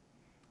 30.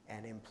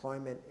 And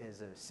employment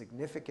is a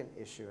significant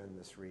issue in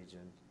this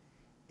region.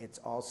 It's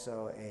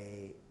also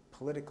a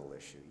political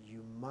issue.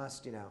 You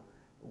must,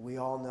 we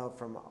all know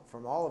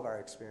from all of our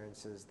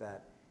experiences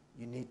that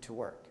you need to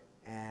work.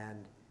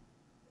 And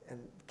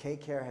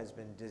K-Care has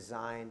been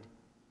designed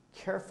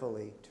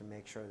carefully to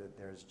make sure that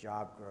there's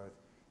job growth,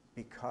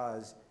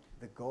 because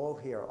the goal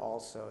here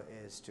also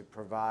is to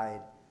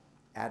provide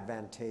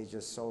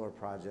advantageous solar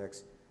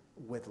projects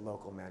with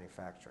local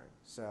manufacturing.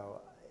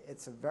 So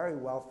it's a very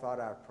well thought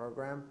out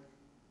program.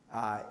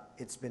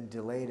 It's been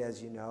delayed,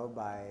 as you know,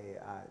 by,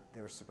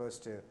 they were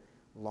supposed to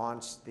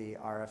launch the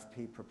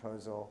RFP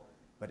proposal,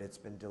 but it's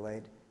been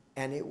delayed.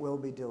 And it will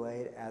be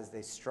delayed as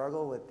they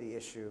struggle with the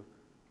issue,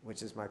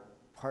 which is my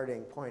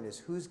parting point, is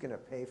who's going to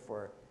pay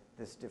for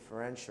this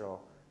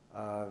differential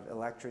of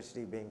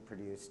electricity being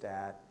produced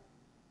at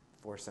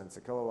 4 cents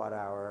a kilowatt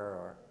hour,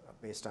 or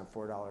based on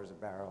 $4 a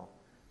barrel,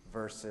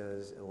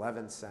 versus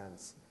 11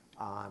 cents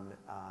on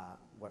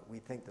what we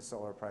think the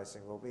solar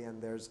pricing will be.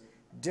 And there's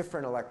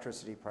different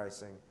electricity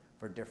pricing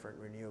for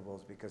different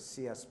renewables, because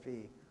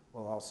CSP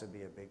will also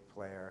be a big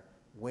player,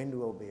 wind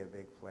will be a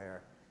big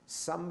player.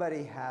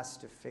 Somebody has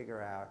to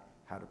figure out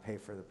how to pay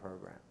for the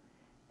program.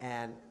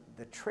 And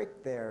the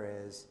trick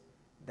there is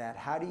that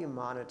how do you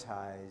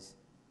monetize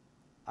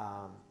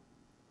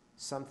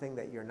something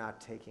that you're not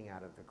taking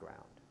out of the ground?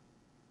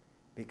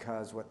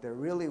 Because what they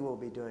really will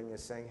be doing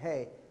is saying,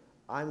 hey,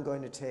 I'm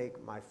going to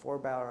take my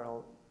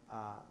 4-barrel,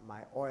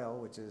 my oil,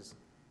 which is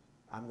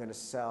I'm going to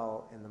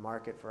sell in the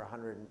market for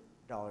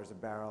 $100 a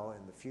barrel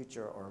in the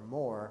future or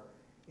more,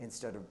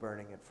 instead of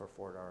burning it for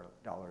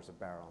 $4 a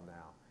barrel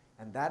now.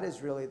 And that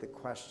is really the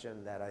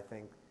question that I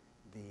think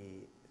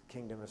the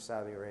Kingdom of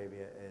Saudi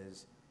Arabia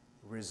is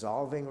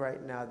resolving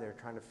right now. They're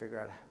trying to figure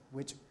out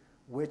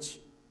which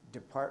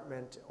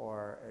department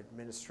or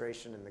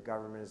administration in the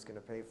government is going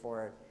to pay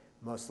for it.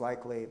 Most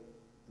likely,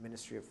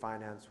 Ministry of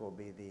Finance will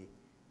be the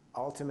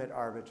ultimate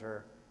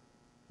arbiter,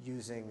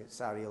 using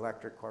Saudi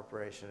Electric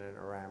Corporation and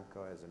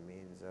Aramco as a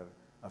means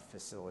of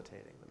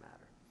facilitating the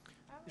matter.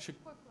 I have a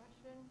quick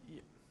question. Yeah.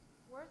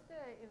 Where's the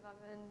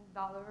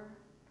 $11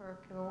 per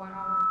kilowatt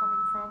hour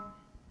coming from?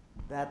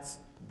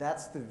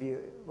 That's the view.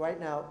 Right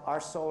now,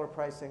 our solar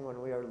pricing,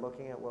 when we are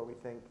looking at what we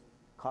think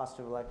cost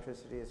of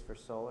electricity is for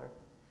solar,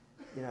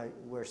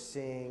 we're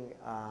seeing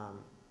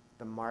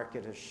the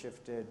market has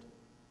shifted.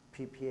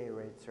 PPA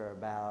rates are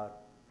about,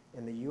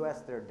 in the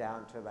US, they're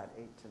down to about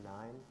 8 to 9,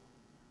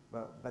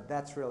 but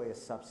that's really a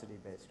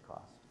subsidy-based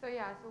cost. So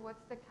yeah, so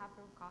what's the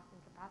capital cost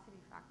and capacity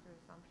factor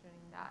assumption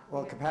in that?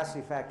 Well,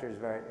 capacity factor is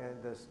very,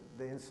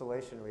 the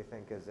insulation we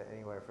think is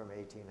anywhere from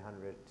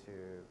 1,800 to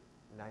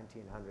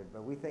 1,900,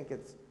 but we think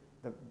it's,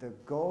 the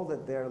goal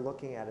that they're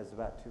looking at is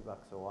about $2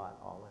 a watt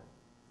all in.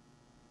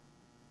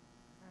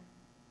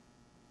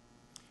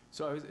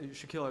 So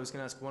Shakil, I was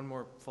going to ask one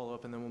more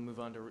follow-up, and then we'll move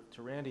on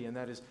to Randy, and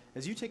that is,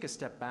 as you take a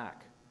step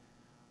back,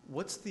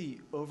 what's the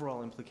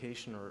overall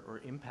implication or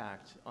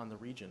impact on the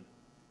region?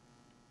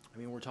 I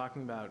mean, we're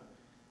talking about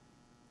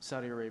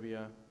Saudi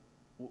Arabia.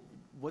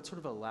 What sort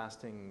of a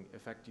lasting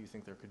effect do you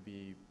think there could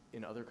be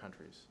in other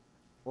countries?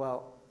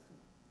 Well,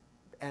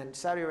 and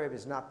Saudi Arabia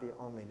is not the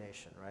only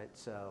nation, right?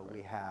 So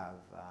we have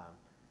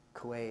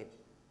Kuwait,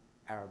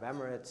 Arab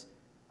Emirates.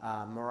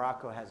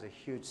 Morocco has a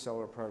huge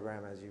solar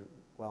program, as you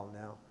well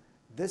know.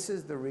 This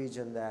is the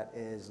region that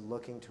is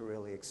looking to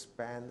really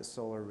expand the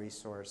solar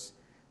resource.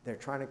 They're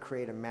trying to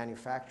create a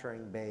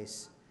manufacturing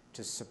base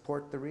to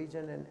support the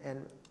region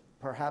and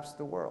perhaps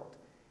the world.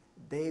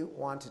 They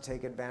want to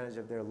take advantage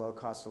of their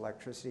low-cost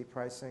electricity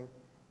pricing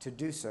to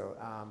do so.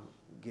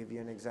 Give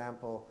you an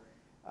example.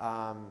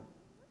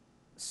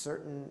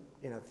 Certain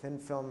thin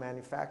film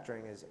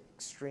manufacturing is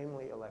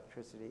extremely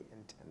electricity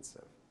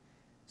intensive.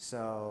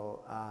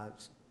 So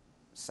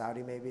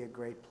Saudi may be a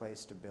great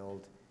place to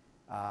build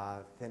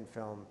thin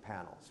film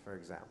panels, for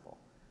example.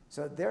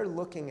 So they're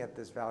looking at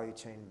this value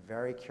chain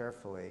very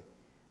carefully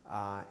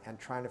and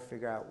trying to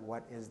figure out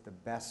what is the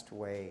best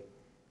way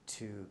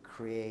to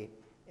create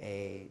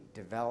a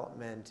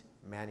development,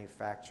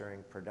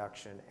 manufacturing,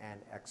 production, and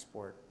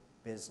export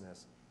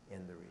business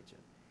in the region.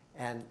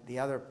 And the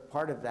other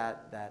part of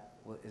that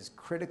is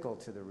critical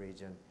to the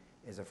region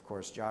is, of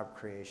course, job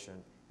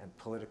creation and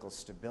political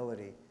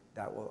stability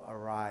that will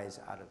arise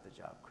out of the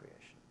job creation.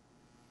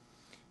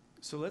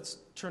 So let's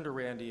turn to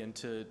Randy and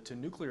to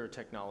nuclear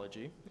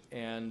technology.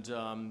 And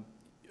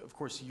of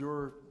course,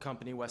 your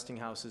company,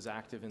 Westinghouse, is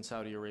active in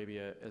Saudi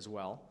Arabia as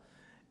well.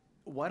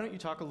 Why don't you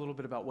talk a little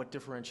bit about what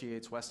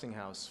differentiates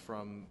Westinghouse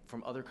from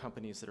other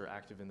companies that are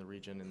active in the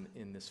region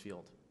in this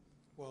field?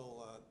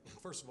 Well,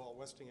 first of all,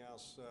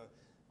 Westinghouse,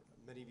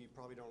 many of you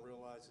probably don't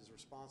realize, is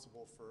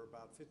responsible for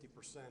about 50%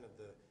 of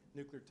the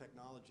nuclear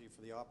technology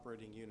for the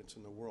operating units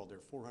in the world. There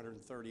are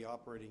 430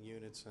 operating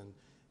units,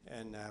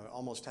 and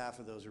almost half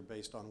of those are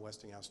based on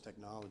Westinghouse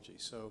technology.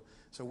 So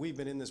we've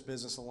been in this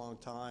business a long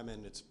time,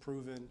 and it's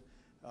proven.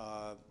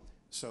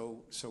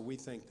 So we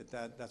think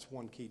that's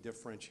one key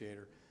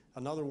differentiator.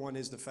 Another one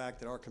is the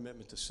fact that our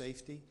commitment to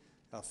safety.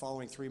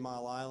 Following 3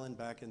 Mile Island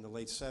back in the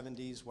late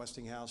 70s,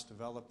 Westinghouse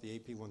developed the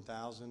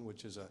AP1000,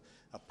 which is a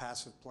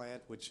passive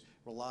plant which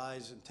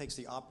relies and takes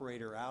the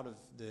operator out of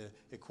the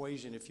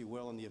equation, if you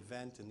will, in the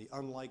event, in the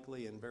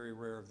unlikely and very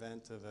rare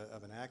event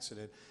of an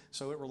accident.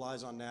 So it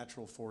relies on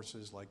natural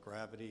forces like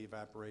gravity,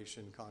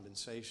 evaporation,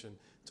 condensation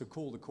to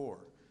cool the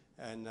core.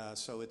 And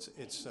so it's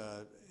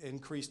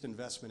increased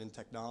investment in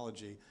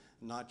technology,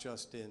 not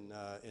just in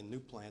new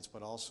plants,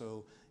 but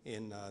also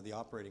in the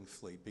operating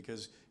fleet.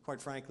 Because quite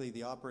frankly,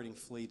 the operating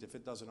fleet, if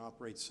it doesn't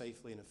operate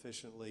safely and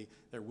efficiently,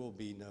 there will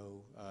be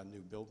no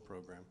new build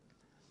program.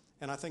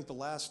 And I think the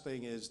last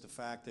thing is the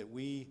fact that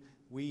we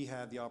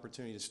have the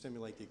opportunity to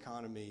stimulate the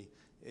economy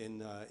in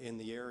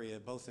the area,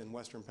 both in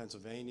Western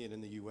Pennsylvania and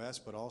in the U.S.,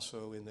 but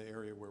also in the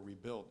area where we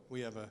build.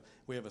 We have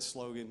a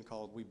slogan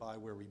called "We buy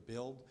where we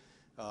build."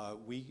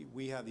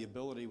 We have the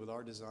ability with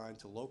our design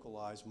to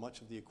localize much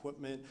of the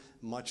equipment,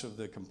 much of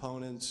the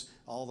components,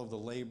 all of the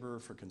labor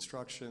for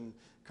construction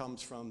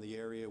comes from the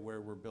area where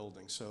we're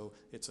building. So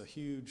it's a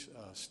huge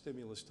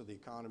stimulus to the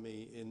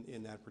economy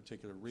in that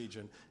particular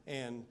region.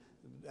 And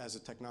as the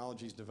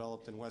technology is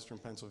developed in Western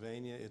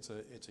Pennsylvania, it's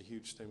a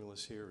huge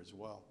stimulus here as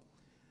well.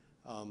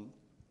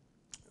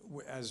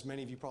 As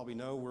many of you probably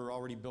know, we're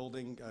already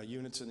building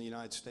units in the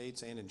United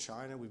States and in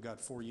China. We've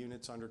got 4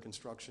 units under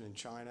construction in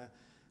China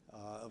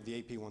of the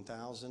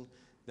AP1000.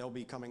 They'll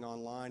be coming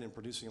online and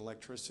producing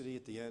electricity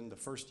at the end, the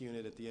first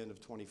unit at the end of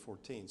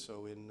 2014.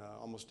 So in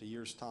almost a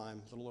year's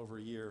time, a little over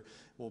a year,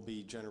 we'll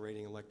be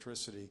generating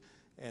electricity.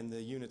 And the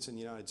units in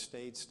the United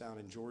States, down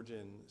in Georgia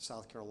and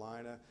South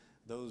Carolina,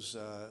 those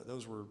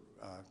were,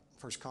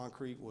 first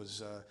concrete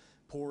was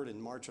poured in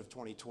March of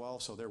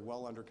 2012, so they're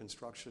well under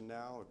construction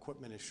now.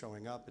 Equipment is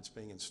showing up, it's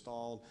being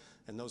installed,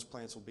 and those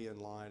plants will be in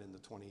line in the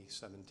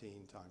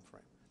 2017 timeframe.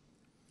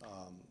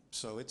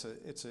 So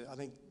I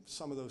think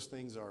some of those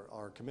things are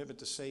our commitment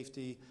to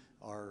safety,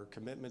 our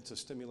commitment to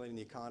stimulating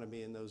the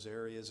economy in those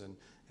areas, and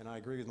I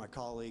agree with my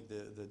colleague,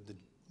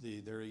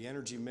 the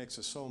energy mix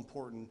is so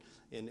important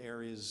in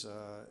areas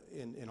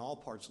in all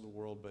parts of the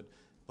world,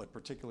 but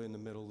particularly in the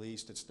Middle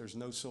East. There's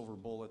no silver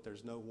bullet,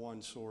 there's no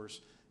one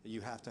source.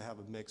 You have to have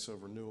a mix of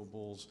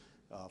renewables,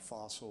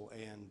 fossil,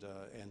 and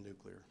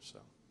nuclear.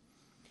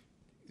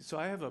 So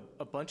I have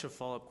a bunch of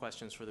follow-up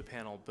questions for the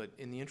panel, but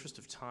in the interest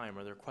of time,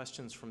 are there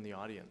questions from the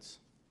audience?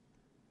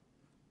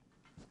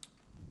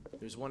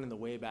 There's one in the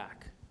way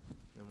back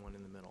and one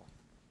in the middle.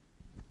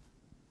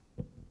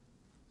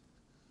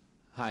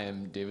 Hi,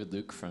 I'm David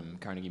Luke from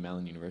Carnegie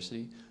Mellon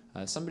University.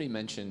 Somebody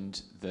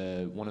mentioned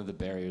one of the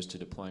barriers to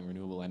deploying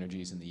renewable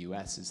energies in the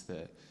U.S. is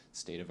the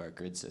state of our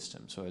grid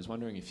system. So I was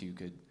wondering if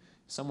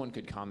someone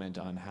could comment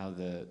on how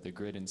the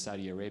grid in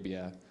Saudi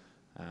Arabia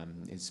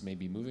is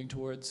maybe moving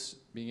towards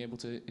being able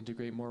to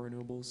integrate more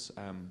renewables,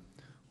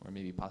 or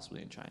maybe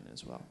possibly in China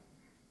as well.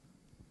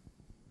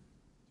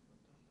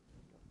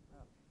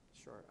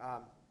 Sure.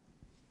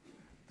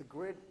 The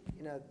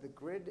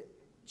grid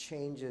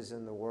changes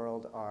in the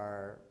world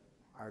are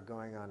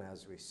going on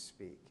as we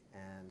speak.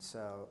 And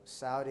so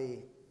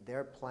Saudi,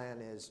 their plan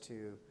is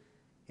to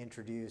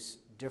introduce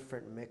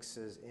different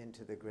mixes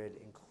into the grid,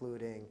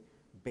 including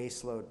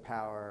baseload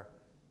power,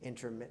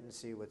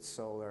 intermittency with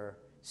solar,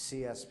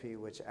 CSP,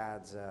 which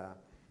adds a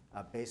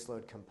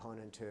baseload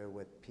component to it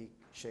with peak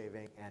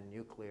shaving, and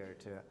nuclear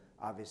to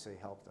obviously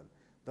help them.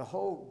 The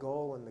whole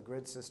goal in the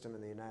grid system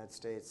in the United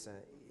States,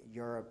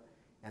 Europe,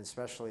 and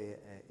especially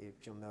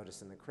if you'll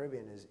notice in the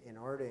Caribbean, is in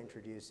order to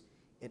introduce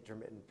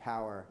intermittent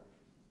power,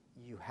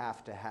 you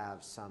have to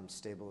have some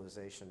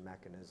stabilization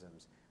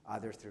mechanisms,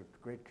 either through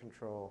grid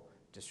control,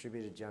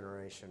 distributed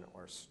generation,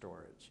 or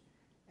storage.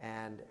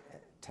 And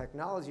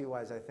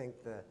technology-wise, I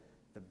think the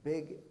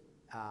big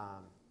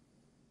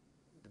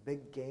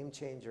game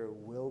changer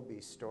will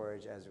be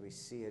storage as we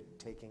see it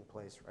taking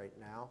place right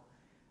now.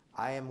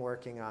 I am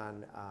working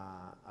on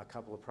a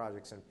couple of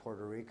projects in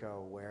Puerto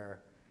Rico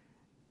where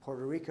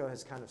Puerto Rico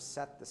has kind of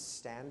set the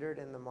standard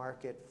in the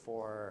market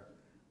for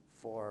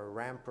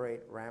ramp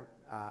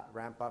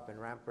up and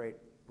ramp rate,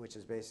 which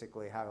is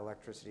basically how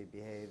electricity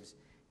behaves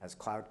as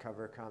cloud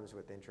cover comes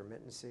with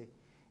intermittency.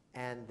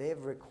 And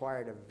they've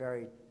required a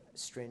very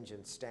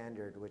stringent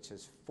standard, which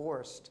has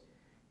forced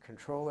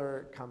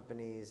controller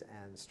companies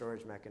and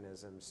storage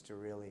mechanisms to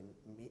really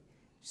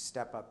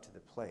step up to the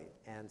plate.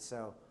 And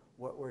so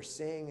what we're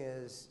seeing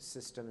is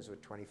systems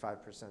with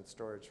 25%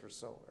 storage for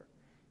solar.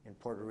 In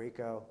Puerto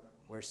Rico,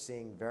 we're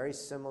seeing very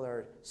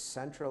similar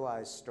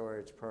centralized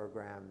storage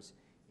programs.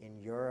 In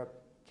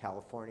Europe,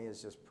 California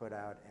has just put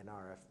out an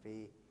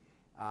RFP.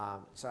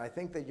 So I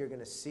think that you're going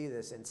to see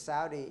this. In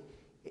Saudi,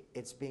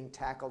 it's being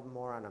tackled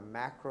more on a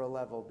macro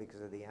level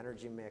because of the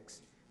energy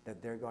mix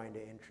that they're going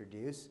to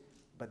introduce.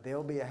 But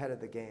they'll be ahead of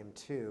the game,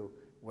 too,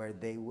 where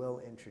they will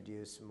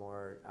introduce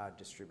more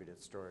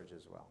distributed storage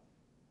as well.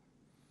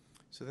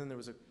 So then there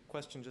was a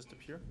question just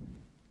up here.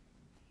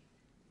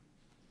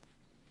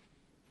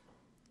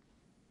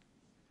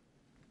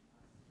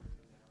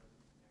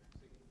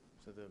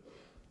 So the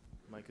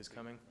mic is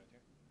coming.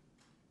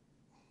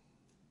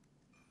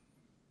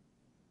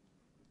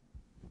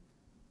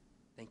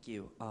 Thank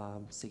you.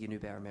 Siggy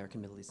Newbear, American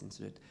Middle East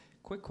Institute.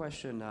 Quick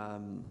question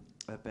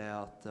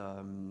about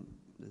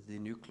the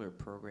nuclear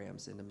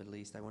programs in the Middle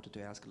East. I wanted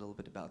to ask a little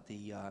bit about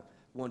the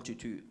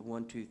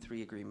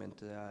 123 agreement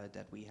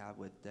that we have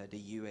with the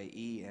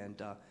UAE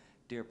and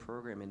their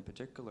program in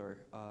particular.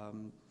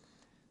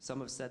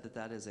 Some have said that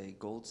that is a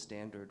gold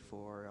standard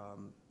for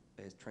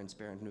a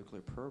transparent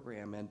nuclear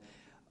program. And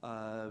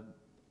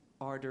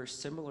are there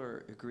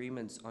similar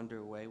agreements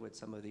underway with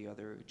some of the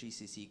other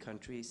GCC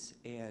countries?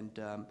 And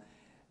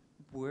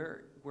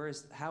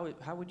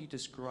how would you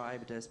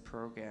describe this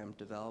program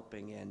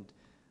developing? And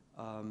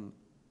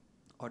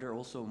are there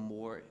also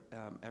more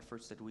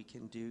efforts that we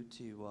can do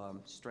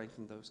to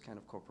strengthen those kind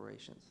of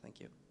corporations?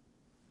 Thank you.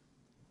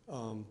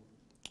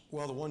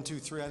 Well, the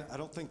 123, I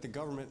don't think the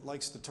government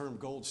likes the term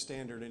gold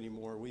standard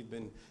anymore. We've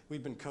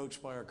been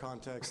coached by our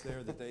contacts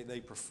there that they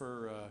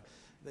prefer.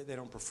 They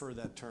don't prefer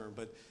that term.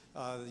 But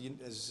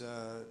as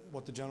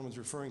what the gentleman's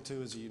referring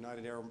to is the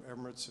United Arab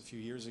Emirates a few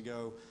years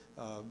ago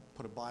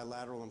put a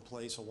bilateral in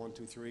place, a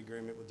 123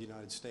 agreement with the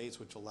United States,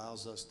 which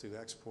allows us to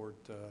export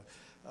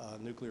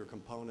nuclear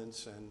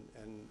components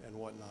and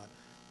whatnot.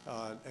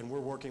 And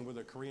we're working with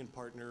a Korean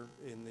partner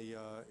in the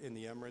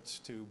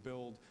Emirates to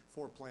build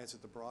 4 plants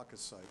at the Baraka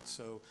site.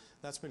 So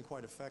that's been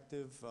quite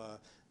effective.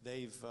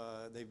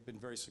 They've been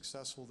very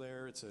successful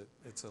there.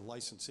 It's a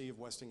licensee of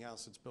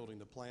Westinghouse that's building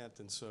the plant,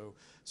 and so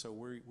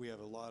we have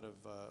a lot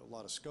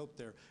of scope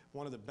there.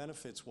 One of the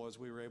benefits was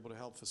we were able to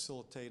help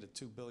facilitate a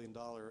 $2 billion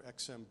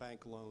Ex-Im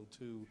bank loan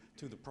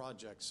to the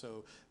project.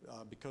 So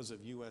because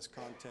of U.S.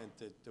 content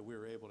that we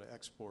were able to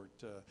export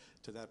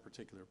to that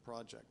particular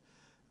project.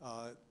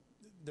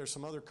 There's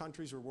some other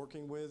countries we're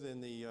working with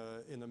in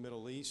the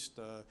Middle East.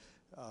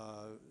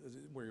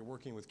 Where you're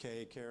working with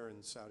KA-CARE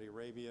in Saudi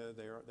Arabia.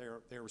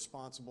 They're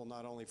responsible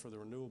not only for the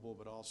renewable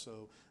but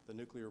also the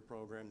nuclear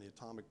program, the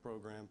atomic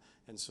program,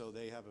 and so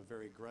they have a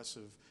very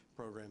aggressive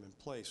program in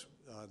place.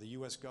 The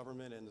U.S.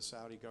 government and the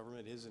Saudi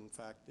government is in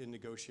fact in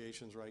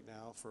negotiations right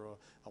now for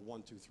a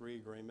 123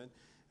 agreement.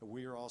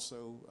 We are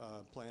also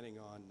planning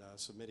on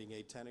submitting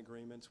A10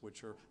 agreements,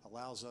 which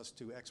allows us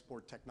to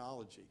export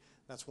technology.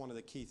 That's one of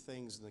the key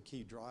things and the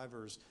key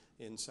drivers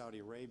in Saudi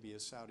Arabia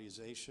is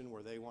Saudization,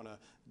 where they want to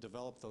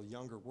develop the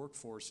younger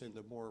workforce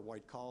into more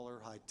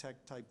white-collar,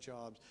 high-tech type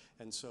jobs.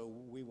 And so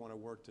we want to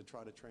work to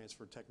try to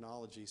transfer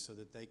technology so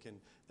that they can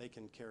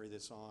carry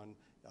this on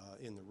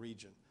in the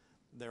region.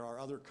 There are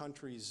other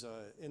countries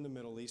in the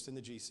Middle East, in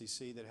the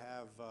GCC, that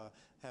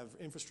have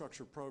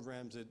infrastructure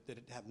programs that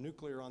have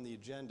nuclear on the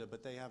agenda,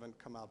 but they haven't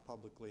come out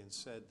publicly and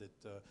said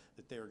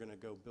that they are going to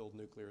go build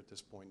nuclear at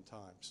this point in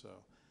time.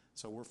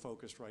 So we're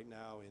focused right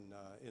now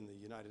in the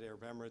United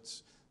Arab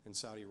Emirates, in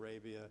Saudi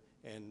Arabia,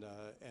 and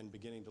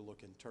beginning to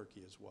look in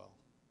Turkey as well.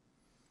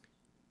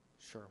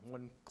 Sure.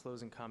 One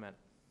closing comment.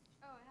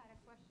 Oh, I had a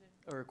question.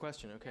 Or a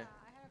question, okay.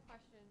 Yeah, I had a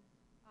question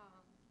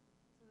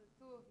to the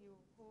two of you.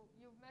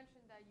 You've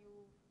mentioned that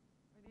you've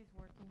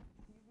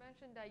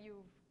mentioned that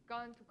you've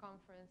gone to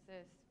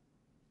conferences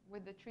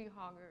with the tree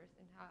hoggers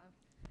and have.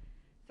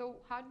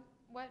 So how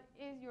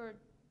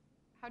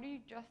do you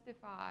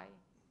justify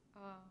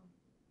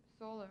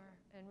solar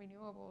and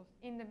renewables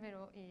in the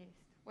Middle East?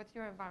 What's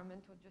your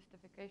environmental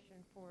justification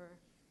for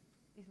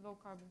these low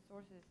carbon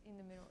sources in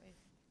the Middle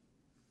East?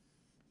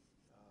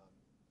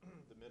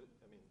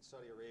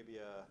 Saudi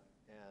Arabia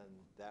and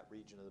that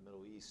region of the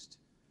Middle East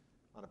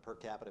on a per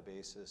capita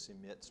basis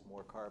emits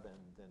more carbon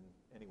than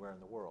anywhere in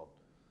the world.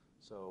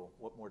 So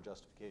what more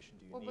justification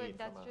do you need?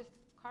 But that's just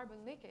carbon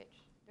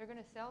leakage. They're going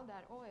to sell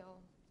that oil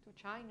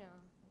to China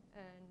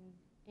and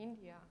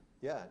India.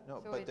 Yeah,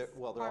 no, So but they're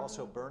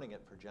also burning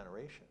it for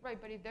generation. Right,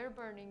 but if they're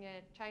burning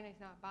it, China's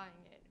not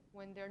buying it.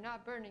 When they're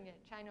not burning it,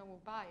 China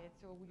will buy it.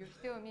 So you're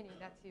still emitting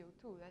that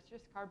CO2. That's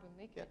just carbon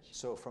leakage. Yeah.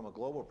 So from a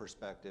global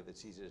perspective,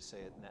 it's easy to say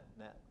it net,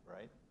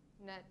 right?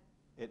 Net.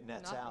 It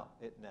nets nothing. out.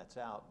 It nets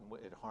out,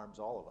 and it harms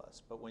all of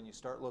us. But when you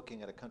start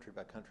looking at a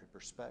country-by-country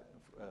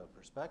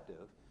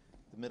perspective,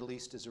 the Middle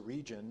East as a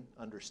region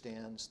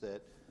understands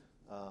that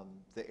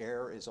the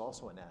air is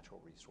also a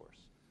natural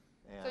resource.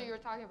 And So you're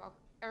talking about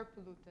air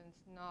pollutants,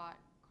 not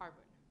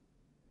carbon.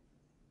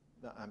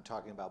 No, I'm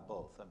talking about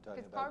both. I'm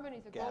talking Because about carbon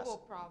is a gas. global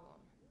problem,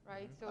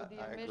 right? So the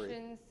I agree.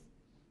 emissions,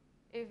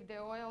 if the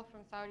oil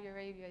from Saudi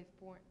Arabia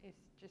is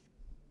just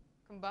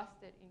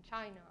combusted in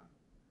China.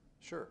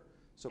 Sure.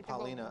 So It's a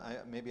global-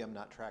 Paulina, maybe I'm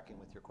not tracking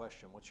with your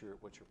question. What's your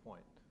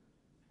point?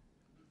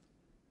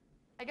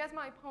 I guess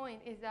my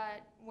point is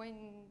that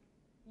when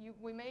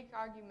we make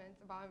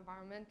arguments about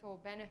environmental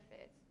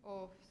benefits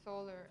of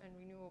solar and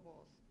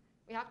renewables,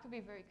 we have to be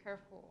very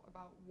careful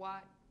about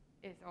what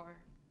is our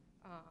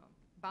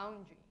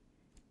boundary.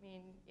 I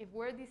mean, if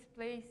we're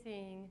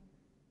displacing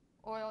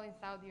oil in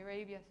Saudi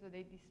Arabia so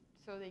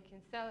they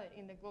can sell it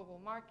in the global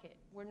market,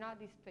 we're not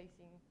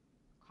displacing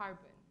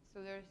carbon. So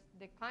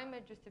the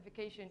climate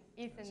justification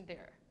isn't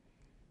there.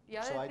 The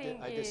other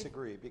thing I is,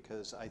 disagree,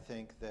 because I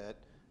think that,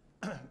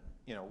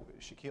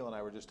 Shakil and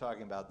I were just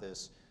talking about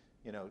this,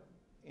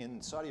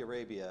 in Saudi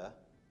Arabia,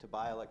 to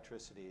buy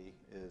electricity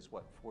is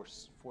what,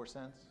 4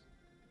 cents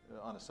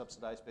on a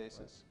subsidized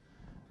basis?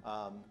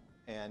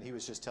 And he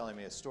was just telling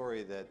me a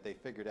story that they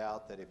figured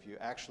out that if you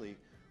actually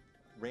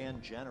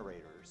ran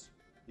generators,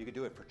 you could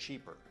do it for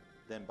cheaper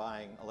than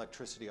buying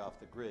electricity off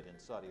the grid in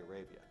Saudi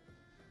Arabia.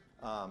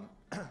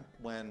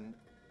 When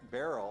a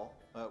barrel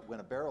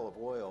of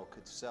oil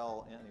could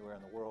sell anywhere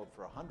in the world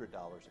for $100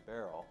 a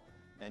barrel,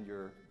 and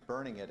you're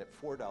burning it at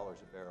 $4 a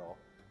barrel,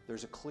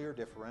 there's a clear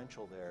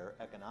differential there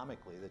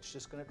economically that's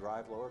just going to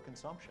drive lower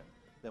consumption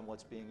than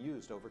what's being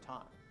used over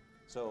time.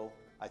 So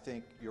I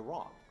think you're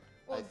wrong.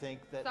 Well, I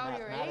think that Saudi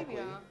mathematically,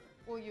 Arabia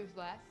will use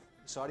less.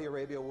 Saudi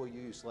Arabia will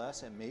use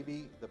less, and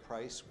maybe the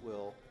price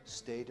will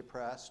stay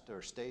depressed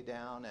or stay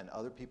down, and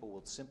other people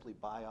will simply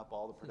buy up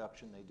all the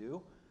production they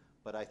do.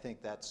 But I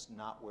think that's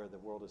not where the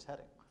world is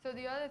heading. So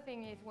the other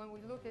thing is, when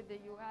we look at the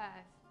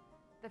U.S.,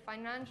 the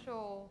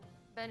financial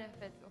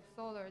benefits of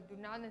solar do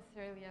not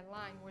necessarily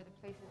align with the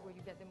places where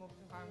you get the most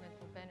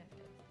environmental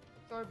benefits.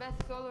 So our best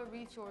solar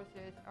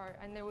resources are,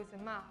 and there was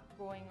a map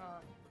going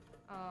on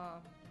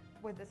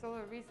with the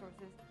solar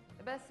resources,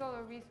 the best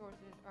solar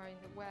resources are in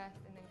the West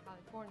and in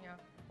California,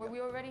 where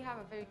we already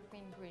have a very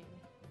clean grid,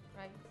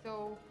 right?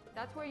 So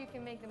that's where you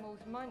can make the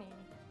most money,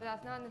 but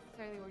that's not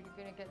necessarily where you're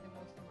going to get the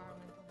most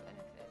environmental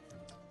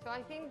benefits. So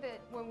I think that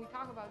when we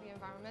talk about the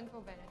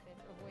environmental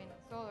benefits of wind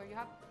and solar, you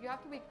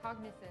have to be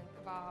cognizant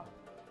about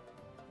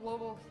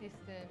global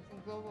systems and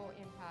global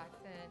impacts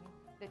and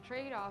the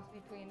trade-offs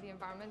between the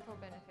environmental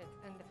benefits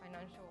and the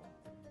financial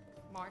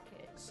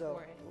market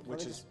for it.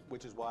 Which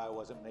is why I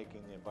wasn't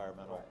making the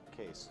environmental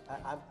case.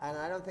 And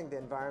I don't think the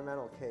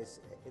environmental case,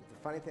 the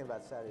funny thing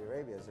about Saudi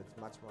Arabia is it's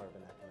much more of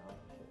an economic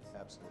case.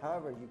 Absolutely.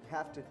 However,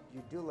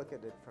 you do look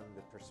at it from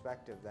the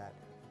perspective that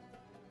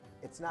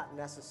it's not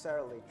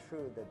necessarily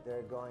true that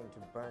they're going to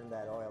burn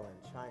that oil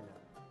in China.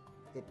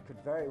 It could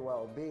very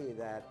well be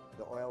that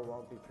the oil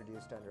won't be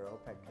produced under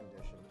OPEC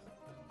conditions.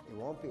 It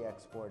won't be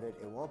exported,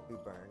 it won't be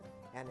burned,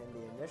 and in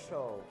the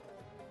initial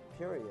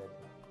period,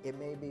 it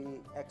may be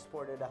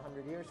exported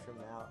 100 years from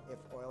now if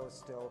oil is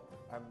still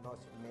our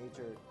most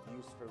major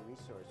use for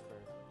resource for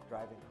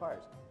driving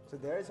cars. So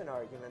there is an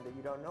argument that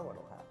you don't know what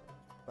will happen.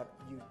 But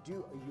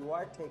you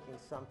are taking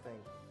something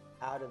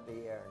out of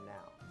the air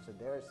now. So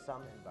there is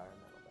some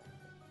environmental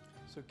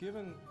benefit. So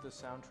given the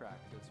soundtrack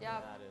that's been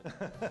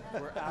added,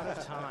 we're out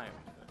of time.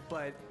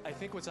 But I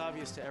think what's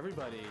obvious to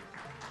everybody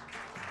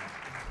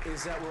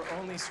is that we're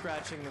only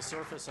scratching the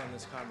surface on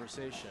this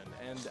conversation.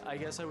 And I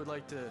guess I would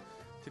like to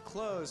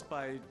close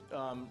by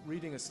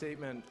reading a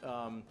statement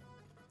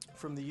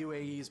from the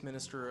UAE's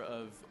Minister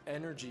of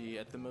Energy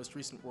at the most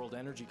recent World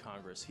Energy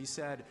Congress. He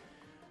said,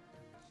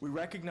 "We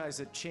recognize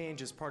that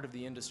change is part of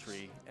the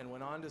industry," and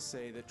went on to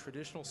say that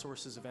traditional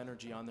sources of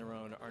energy on their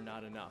own are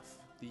not enough.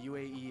 The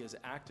UAE is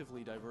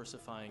actively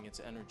diversifying its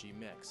energy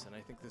mix, and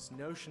I think this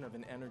notion of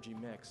an energy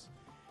mix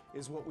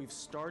is what we've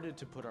started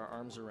to put our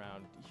arms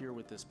around here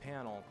with this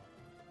panel,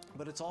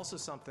 but it's also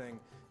something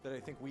that I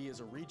think we as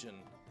a region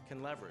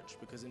can leverage,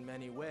 because in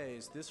many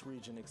ways this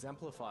region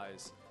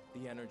exemplifies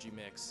the energy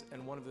mix,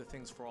 and one of the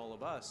things for all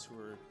of us who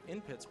are in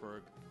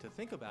Pittsburgh to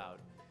think about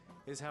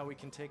is how we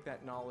can take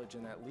that knowledge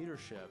and that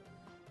leadership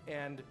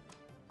and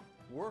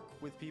work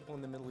with people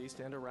in the Middle East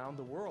and around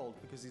the world,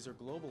 because these are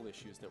global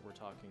issues that we're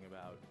talking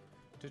about,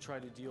 to try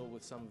to deal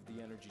with some of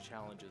the energy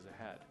challenges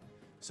ahead.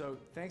 So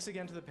thanks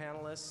again to the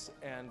panelists,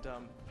 and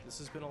this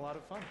has been a lot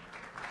of fun.